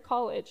sophomore year of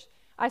college,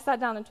 I sat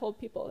down and told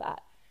people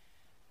that.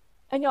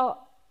 And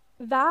y'all,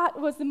 that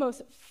was the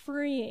most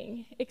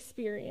freeing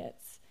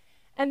experience.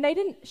 And they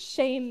didn't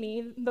shame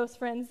me, those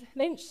friends.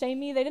 They didn't shame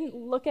me. They didn't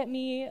look at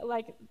me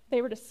like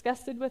they were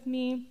disgusted with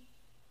me.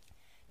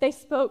 they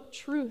spoke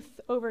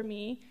truth over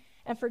me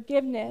and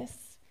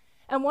forgiveness.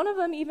 And one of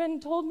them even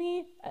told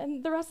me,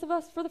 and the rest of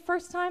us for the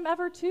first time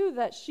ever too,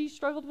 that she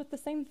struggled with the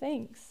same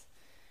things.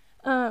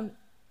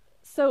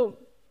 So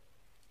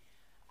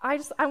I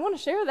want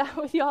to share that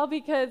with y'all,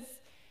 because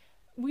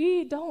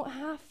we don't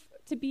have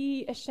to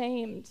be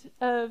ashamed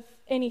of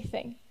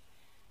anything.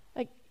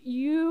 Like,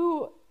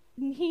 you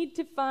need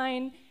to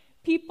find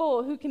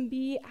people who can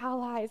be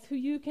allies, who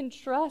you can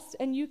trust,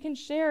 and you can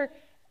share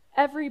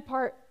every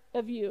part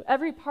of you,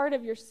 every part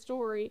of your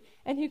story,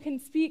 and who can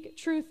speak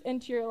truth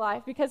into your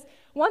life. Because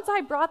once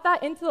I brought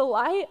that into the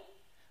light,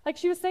 like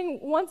she was saying,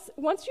 once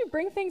you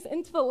bring things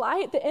into the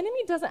light, the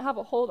enemy doesn't have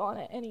a hold on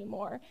it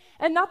anymore.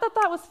 And not that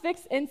that was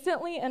fixed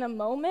instantly in a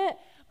moment,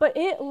 but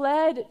it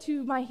led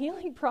to my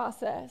healing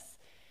process.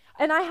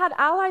 And I had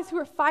allies who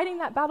were fighting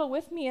that battle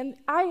with me, and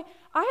I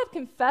had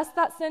confessed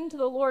that sin to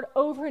the Lord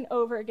over and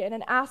over again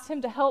and asked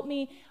him to help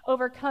me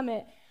overcome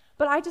it.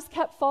 But I just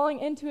kept falling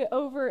into it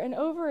over and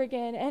over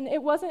again. And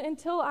it wasn't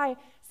until I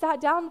sat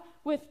down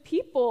with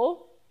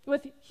people,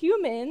 with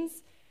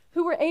humans,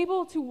 who were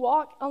able to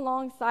walk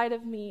alongside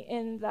of me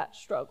in that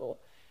struggle.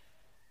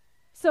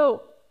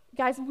 So,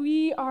 guys,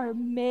 we are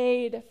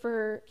made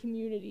for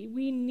community.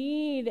 We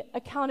need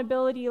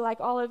accountability, like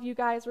all of you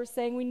guys were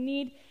saying. We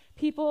need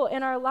people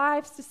in our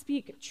lives to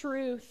speak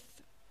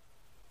truth.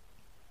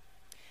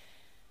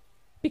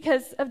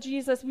 Because of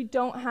Jesus, we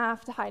don't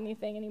have to hide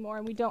anything anymore,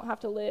 and we don't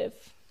have to live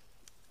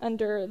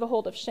under the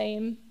hold of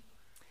shame.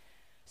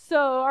 So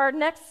our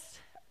next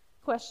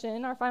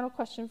question, our final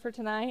question for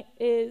tonight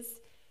is,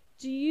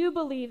 do you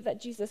believe that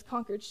Jesus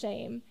conquered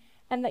shame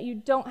and that you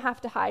don't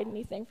have to hide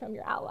anything from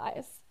your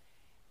allies?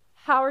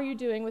 How are you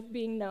doing with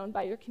being known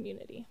by your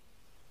community?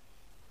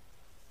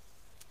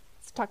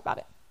 Let's talk about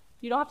it.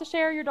 You don't have to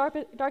share your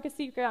darkest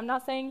secret. I'm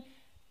not saying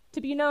to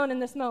be known in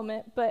this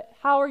moment, but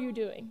how are you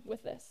doing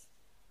with this?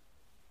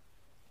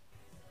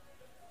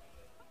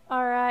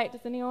 All right,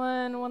 does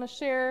anyone want to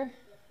share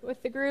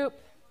with the group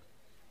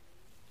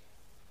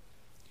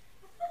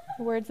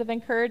words of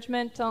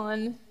encouragement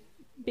on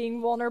being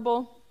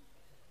vulnerable?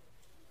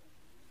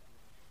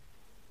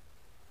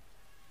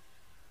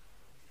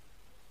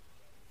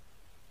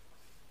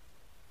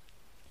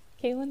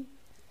 Kaylin?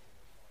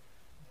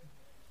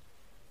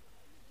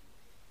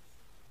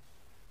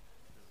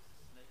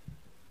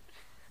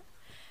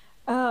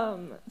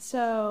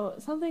 So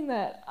something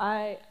that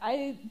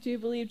I do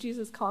believe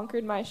Jesus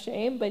conquered my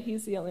shame, but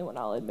he's the only one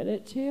I'll admit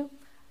it to.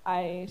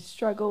 I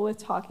struggle with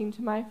talking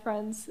to my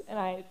friends, and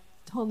I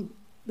told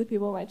the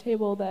people at my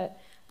table that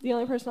the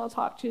only person I'll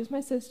talk to is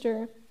my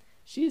sister.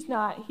 She's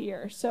not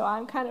here, so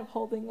I'm kind of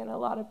holding in a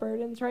lot of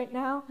burdens right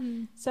now.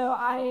 So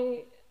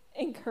I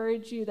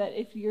encourage you that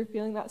if you're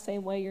feeling that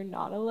same way, you're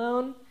not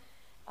alone,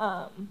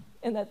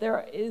 and that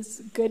there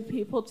is good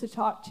people to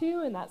talk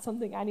to, and that's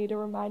something I need to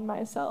remind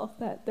myself,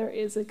 that there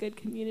is a good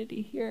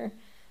community here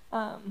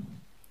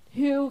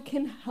who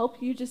can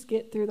help you just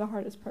get through the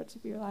hardest parts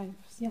of your life.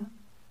 So. Yeah.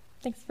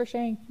 Thanks for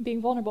sharing, being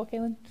vulnerable,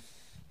 Kaylin.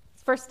 It's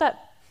the first step.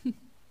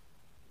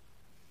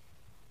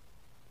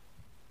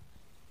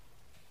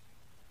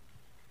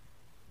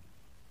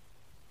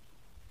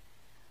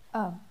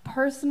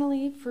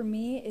 Personally, for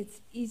me, it's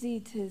easy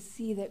to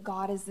see that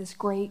God is this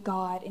great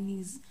God, and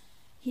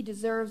He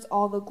deserves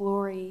all the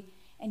glory,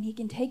 and He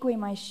can take away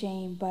my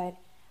shame. But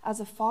as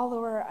a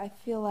follower, I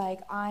feel like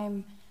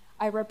I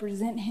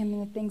represent Him in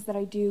the things that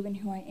I do and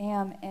who I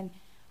am, and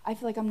I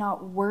feel like I'm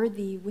not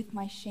worthy with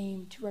my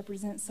shame to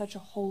represent such a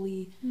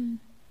holy,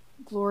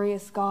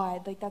 glorious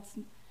God. Like,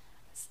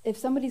 if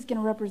somebody's going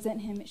to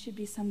represent Him, it should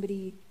be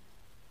somebody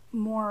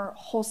more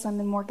wholesome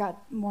and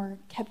more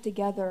kept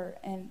together.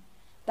 And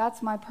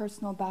that's my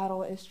personal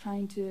battle, is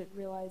trying to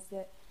realize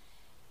that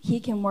He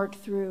can work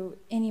through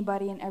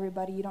anybody and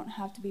everybody. You don't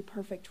have to be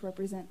perfect to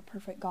represent a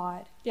perfect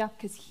God. Yeah.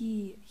 Because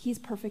He's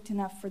perfect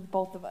enough for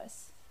both of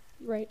us.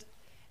 Right.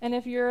 And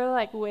if you're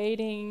like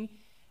waiting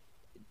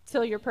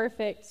till you're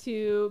perfect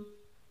to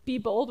be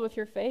bold with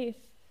your faith,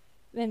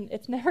 then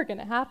it's never going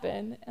to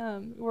happen.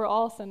 We're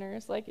all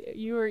sinners. Like,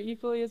 you are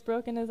equally as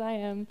broken as I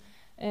am.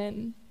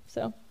 And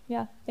so,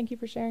 yeah, thank you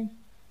for sharing.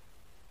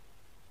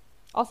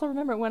 Also,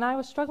 remember, when I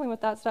was struggling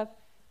with that stuff,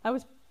 I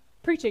was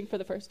preaching for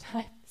the first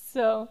time.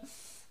 So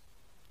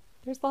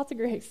there's lots of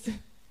grace.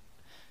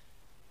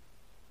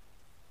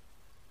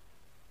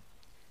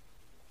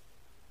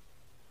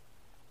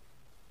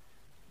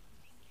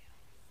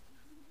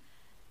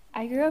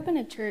 I grew up in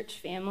a church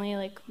family.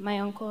 Like, my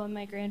uncle and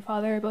my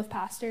grandfather are both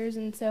pastors,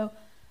 and so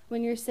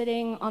when you're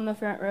sitting on the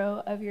front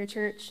row of your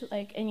church,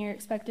 like, and you're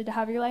expected to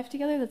have your life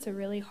together, that's a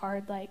really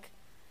hard, like,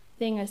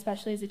 thing,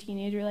 especially as a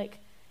teenager. Like,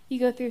 you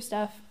go through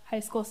stuff. High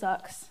school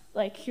sucks.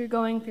 Like, you're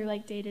going through,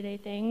 like, day-to-day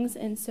things,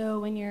 and so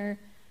when you're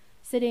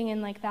sitting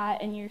in like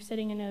that, and you're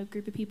sitting in a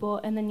group of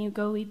people, and then you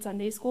go lead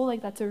Sunday school,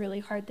 like, that's a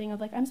really hard thing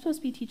of, like, I'm supposed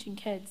to be teaching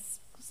kids,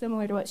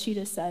 similar to what she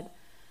just said.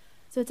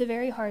 So it's a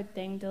very hard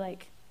thing to,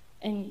 like,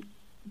 and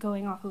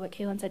going off of what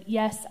Kaylin said,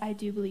 yes, I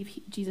do believe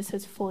Jesus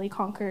has fully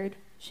conquered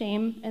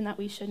shame and that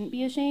we shouldn't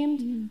be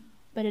ashamed,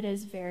 but it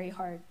is very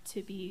hard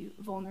to be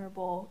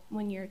vulnerable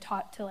when you're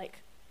taught to like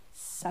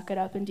suck it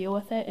up and deal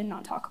with it and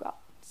not talk about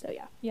it. So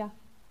Yeah,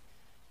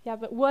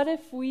 but what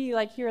if we,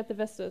 like here at the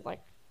Vista,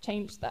 like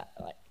changed that?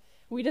 Like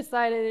we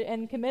decided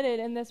and committed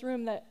in this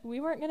room that we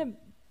weren't going to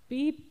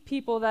be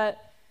people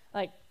that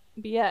like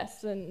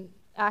BS and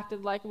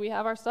acted like we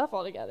have our stuff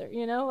all together,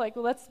 you know? Like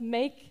let's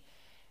make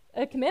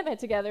a commitment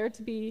together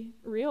to be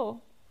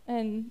real,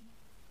 and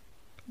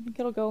I think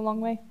it'll go a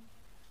long way.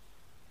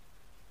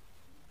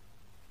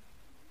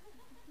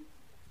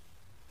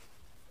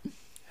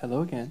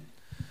 Hello again.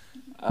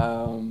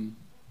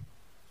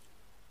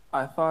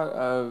 I thought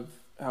of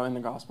how in the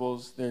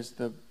Gospels there's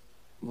the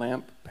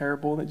lamp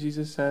parable that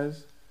Jesus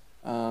says.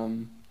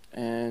 And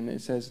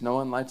it says, no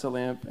one lights a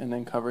lamp and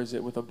then covers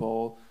it with a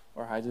bowl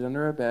or hides it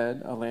under a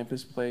bed. A lamp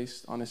is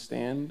placed on a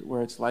stand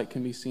where its light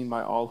can be seen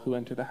by all who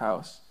enter the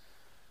house.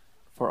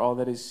 For all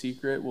that is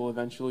secret will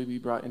eventually be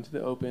brought into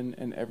the open,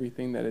 and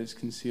everything that is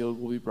concealed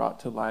will be brought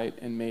to light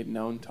and made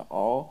known to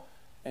all.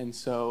 And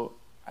so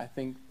I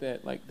think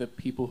that like the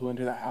people who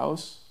enter the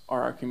house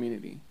are our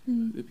community,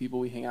 the people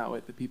we hang out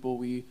with, the people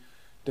we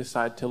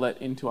decide to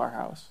let into our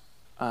house.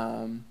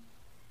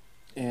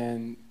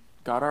 And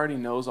God already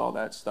knows all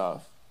that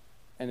stuff.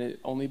 And it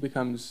only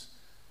becomes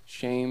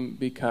shame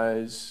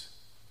because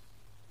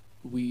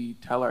we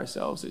tell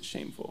ourselves it's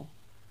shameful.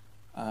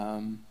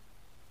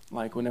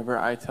 Like whenever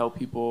I tell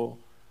people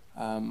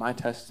my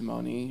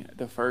testimony,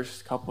 the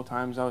first couple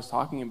times I was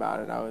talking about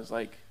it, I was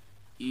like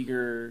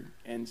eager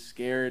and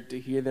scared to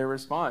hear their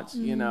response,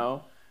 you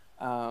know?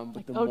 But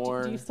like, the oh,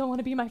 more... do you still want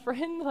to be my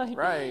friend? Like,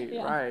 right,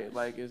 yeah. right.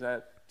 Like, is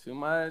that too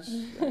much?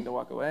 I need to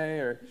walk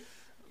away?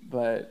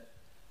 But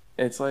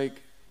it's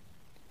like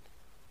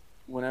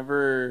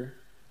whenever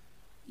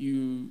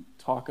you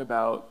talk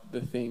about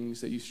the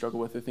things that you struggle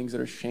with, the things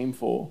that are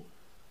shameful,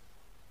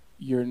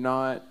 you're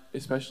not,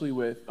 especially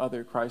with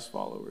other Christ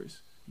followers,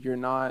 you're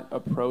not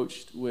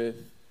approached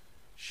with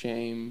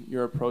shame.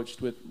 You're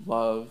approached with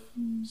love,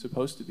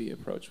 supposed to be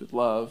approached with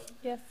love.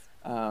 Yes.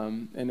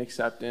 And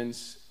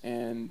acceptance,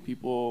 and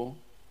people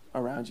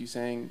around you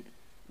saying,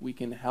 we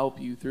can help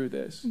you through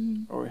this,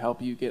 or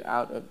help you get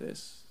out of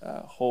this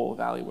hole,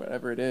 valley,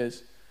 whatever it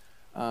is.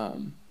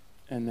 And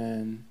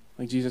then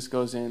like Jesus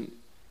goes in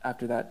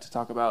after that to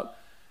talk about,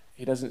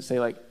 he doesn't say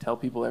like tell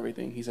people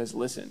everything, he says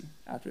listen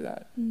after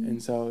that.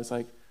 And so it's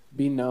like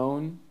be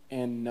known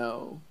and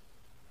know,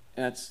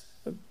 and that's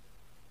a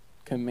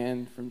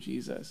command from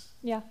Jesus.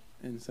 Yeah.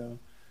 And so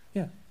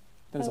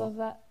I love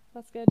that.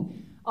 That's good.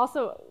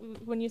 Also,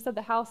 when you said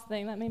the house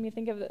thing, that made me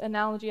think of the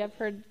analogy I've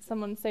heard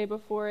someone say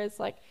before is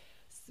like,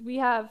 we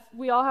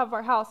all have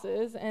our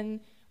houses,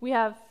 and we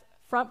have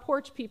front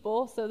porch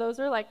people. So those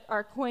are like our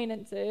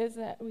acquaintances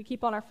that we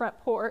keep on our front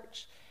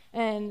porch,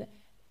 and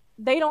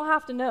they don't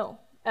have to know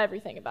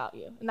everything about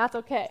you, and that's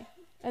okay.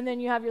 And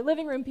then you have your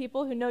living room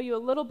people who know you a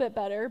little bit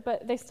better,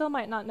 but they still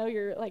might not know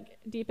your like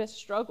deepest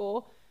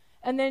struggle.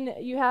 And then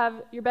you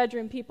have your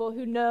bedroom people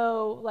who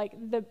know like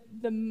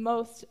the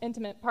most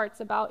intimate parts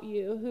about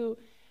you, who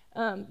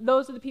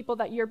those are the people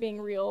that you're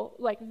being real,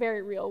 like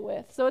very real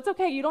with. So it's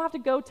okay. You don't have to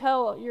go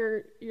tell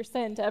your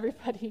sin to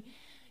everybody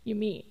you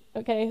meet,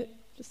 okay?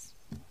 Just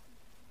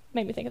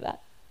made me think of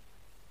that.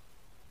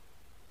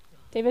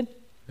 David?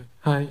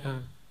 Hi.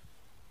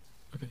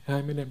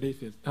 Hi, my name is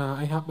David.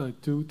 I have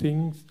two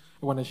things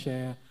I want to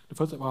share. The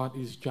first of all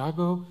is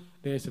struggle.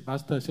 There's a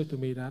pastor said to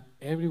me that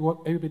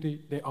everybody,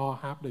 they all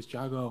have the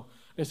struggle.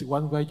 There's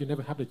one way you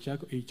never have the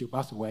struggle is you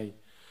pass away.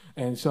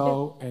 And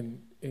so,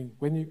 and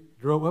when you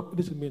grow up, it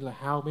doesn't mean like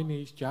how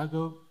many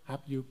struggle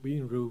have you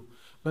been through.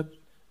 But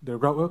the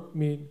grow up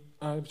mean,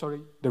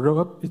 the grow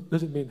up, it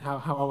doesn't mean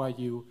how old are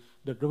you.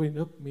 The growing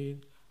up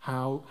mean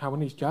how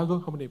many struggle,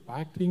 how many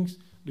bad things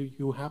do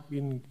you have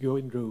been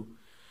going through.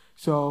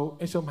 So,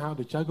 and somehow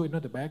the struggle is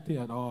not a bad thing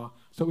at all.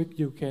 So if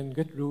you can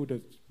get through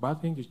the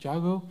bad thing, the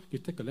struggle, you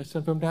take a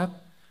lesson from that,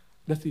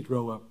 that's it,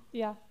 grow up.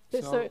 Yeah.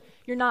 So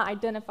you're not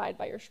identified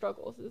by your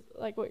struggles, is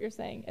like what you're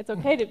saying. It's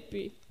okay to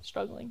be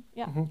struggling.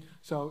 Yeah.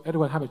 So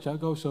everyone have a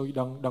struggle, so you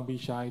don't be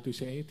shy to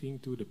say anything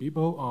to the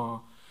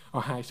people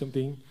or hide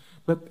something.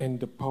 But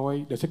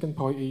the second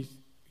point is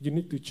you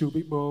need to choose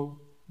people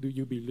do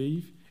you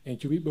believe, and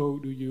choose people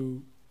do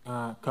you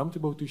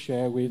comfortable to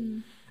share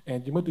with.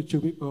 And you want to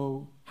choose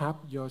people have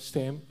your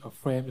same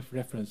frame of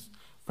reference.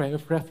 Frame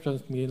of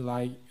reference means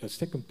like a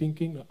second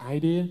thinking or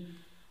idea.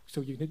 So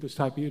you need to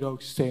start people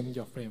same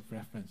your frame of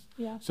reference.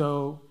 Yeah.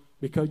 So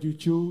because you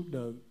choose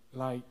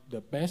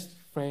the best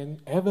friend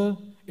ever,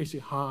 it's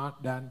hard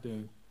than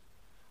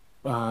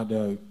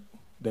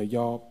the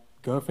your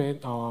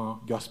girlfriend or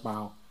your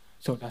spouse.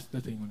 So that's the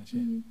thing I want to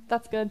say.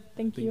 That's good.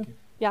 Thank you.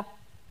 Yeah.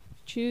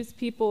 Choose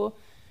people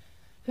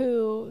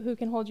who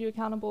can hold you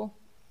accountable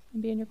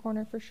and be in your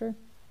corner for sure.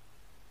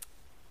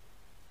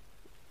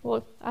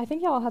 Well, I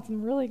think y'all had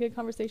some really good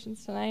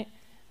conversations tonight.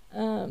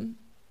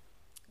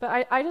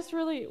 But I just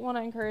really want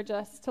to encourage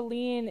us to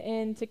lean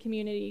into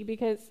community,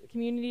 because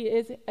community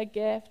is a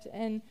gift.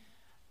 And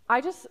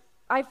I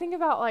think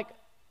about like,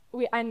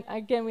 we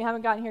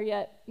haven't gotten here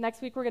yet.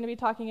 Next week we're going to be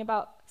talking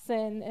about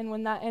sin and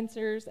when that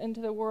enters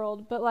into the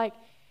world. But like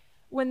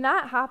when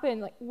that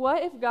happened, like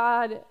what if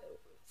God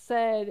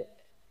said,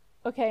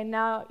 okay,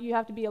 now you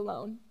have to be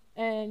alone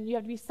and you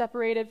have to be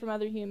separated from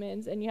other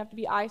humans and you have to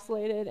be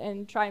isolated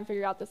and try and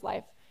figure out this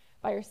life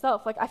by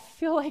yourself? Like I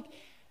feel like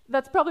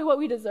that's probably what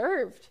we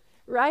deserved,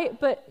 right?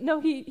 But no,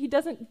 he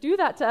doesn't do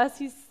that to us.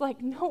 He's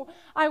like, no,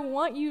 I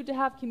want you to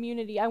have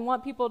community. I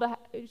want people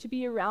to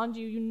be around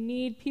you. You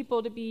need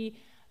people to be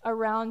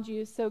around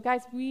you. So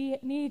guys, we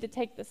need to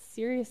take this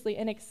seriously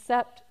and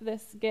accept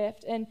this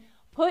gift and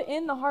put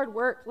in the hard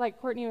work.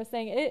 Like Courtney was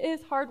saying, it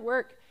is hard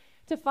work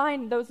to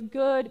find those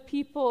good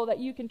people that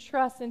you can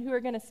trust and who are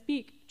going to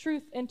speak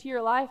truth into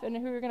your life and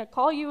who are going to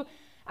call you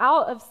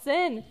out of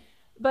sin.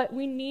 But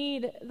we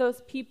need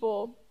those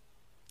people.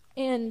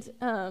 And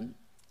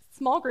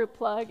small group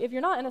plug, if you're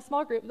not in a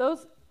small group,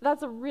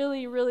 that's a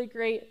really, really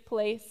great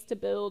place to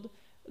build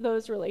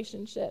those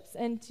relationships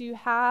and to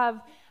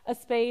have a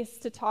space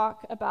to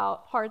talk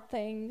about hard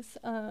things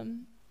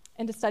and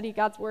to study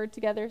God's word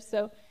together.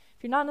 So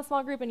if you're not in a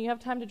small group and you have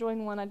time to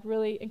join one, I'd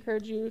really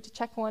encourage you to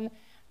check one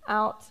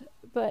out.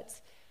 But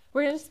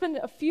we're going to spend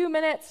a few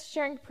minutes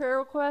sharing prayer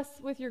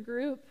requests with your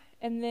group,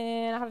 and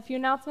then I have a few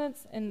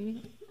announcements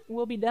and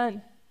we'll be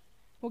done.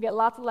 We'll get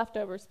lots of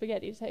leftover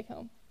spaghetti to take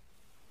home.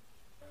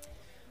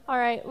 All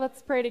right,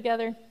 let's pray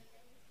together.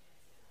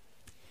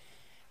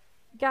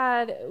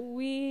 God,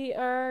 we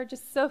are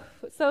just so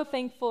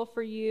thankful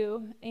for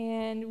you,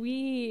 and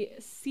we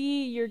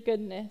see your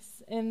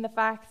goodness in the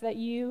fact that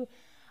you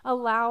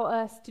allow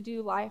us to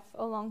do life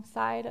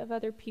alongside of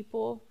other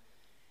people.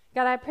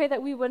 God, I pray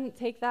that we wouldn't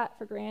take that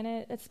for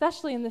granted,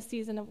 especially in this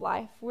season of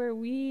life where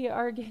we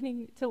are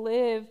getting to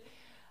live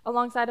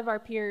alongside of our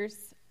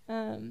peers.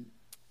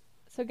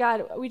 So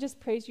God, we just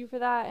praise you for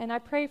that. And I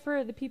pray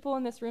for the people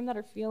in this room that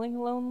are feeling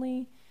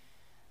lonely,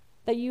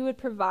 that you would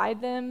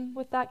provide them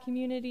with that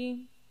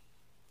community.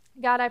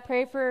 God, I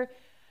pray for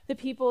the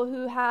people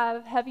who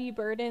have heavy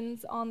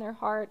burdens on their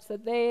hearts,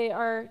 that they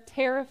are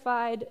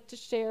terrified to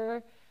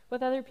share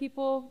with other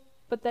people,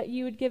 but that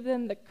you would give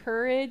them the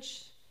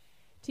courage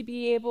to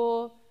be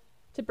able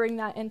to bring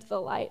that into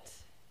the light.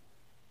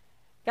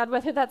 God,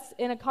 whether that's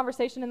in a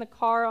conversation in the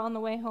car on the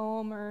way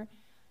home or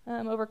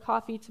over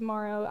coffee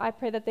tomorrow, I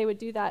pray that they would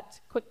do that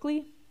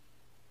quickly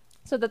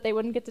so that they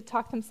wouldn't get to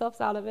talk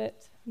themselves out of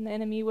it and the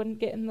enemy wouldn't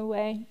get in the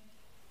way.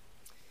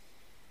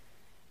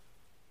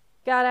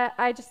 God,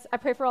 I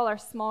pray for all our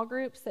small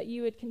groups that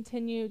you would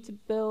continue to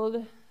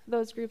build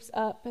those groups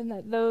up and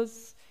that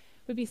those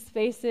would be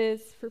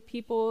spaces for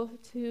people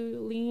to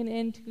lean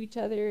into each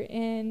other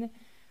and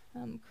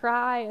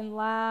cry and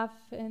laugh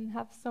and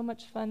have so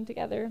much fun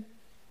together.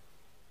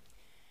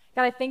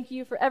 God, I thank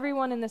you for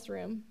everyone in this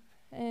room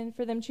and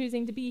for them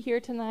choosing to be here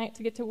tonight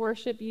to get to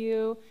worship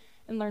you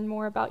and learn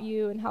more about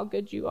you and how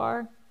good you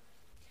are.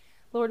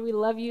 Lord, we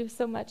love you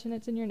so much, and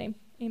it's in your name.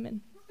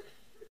 Amen.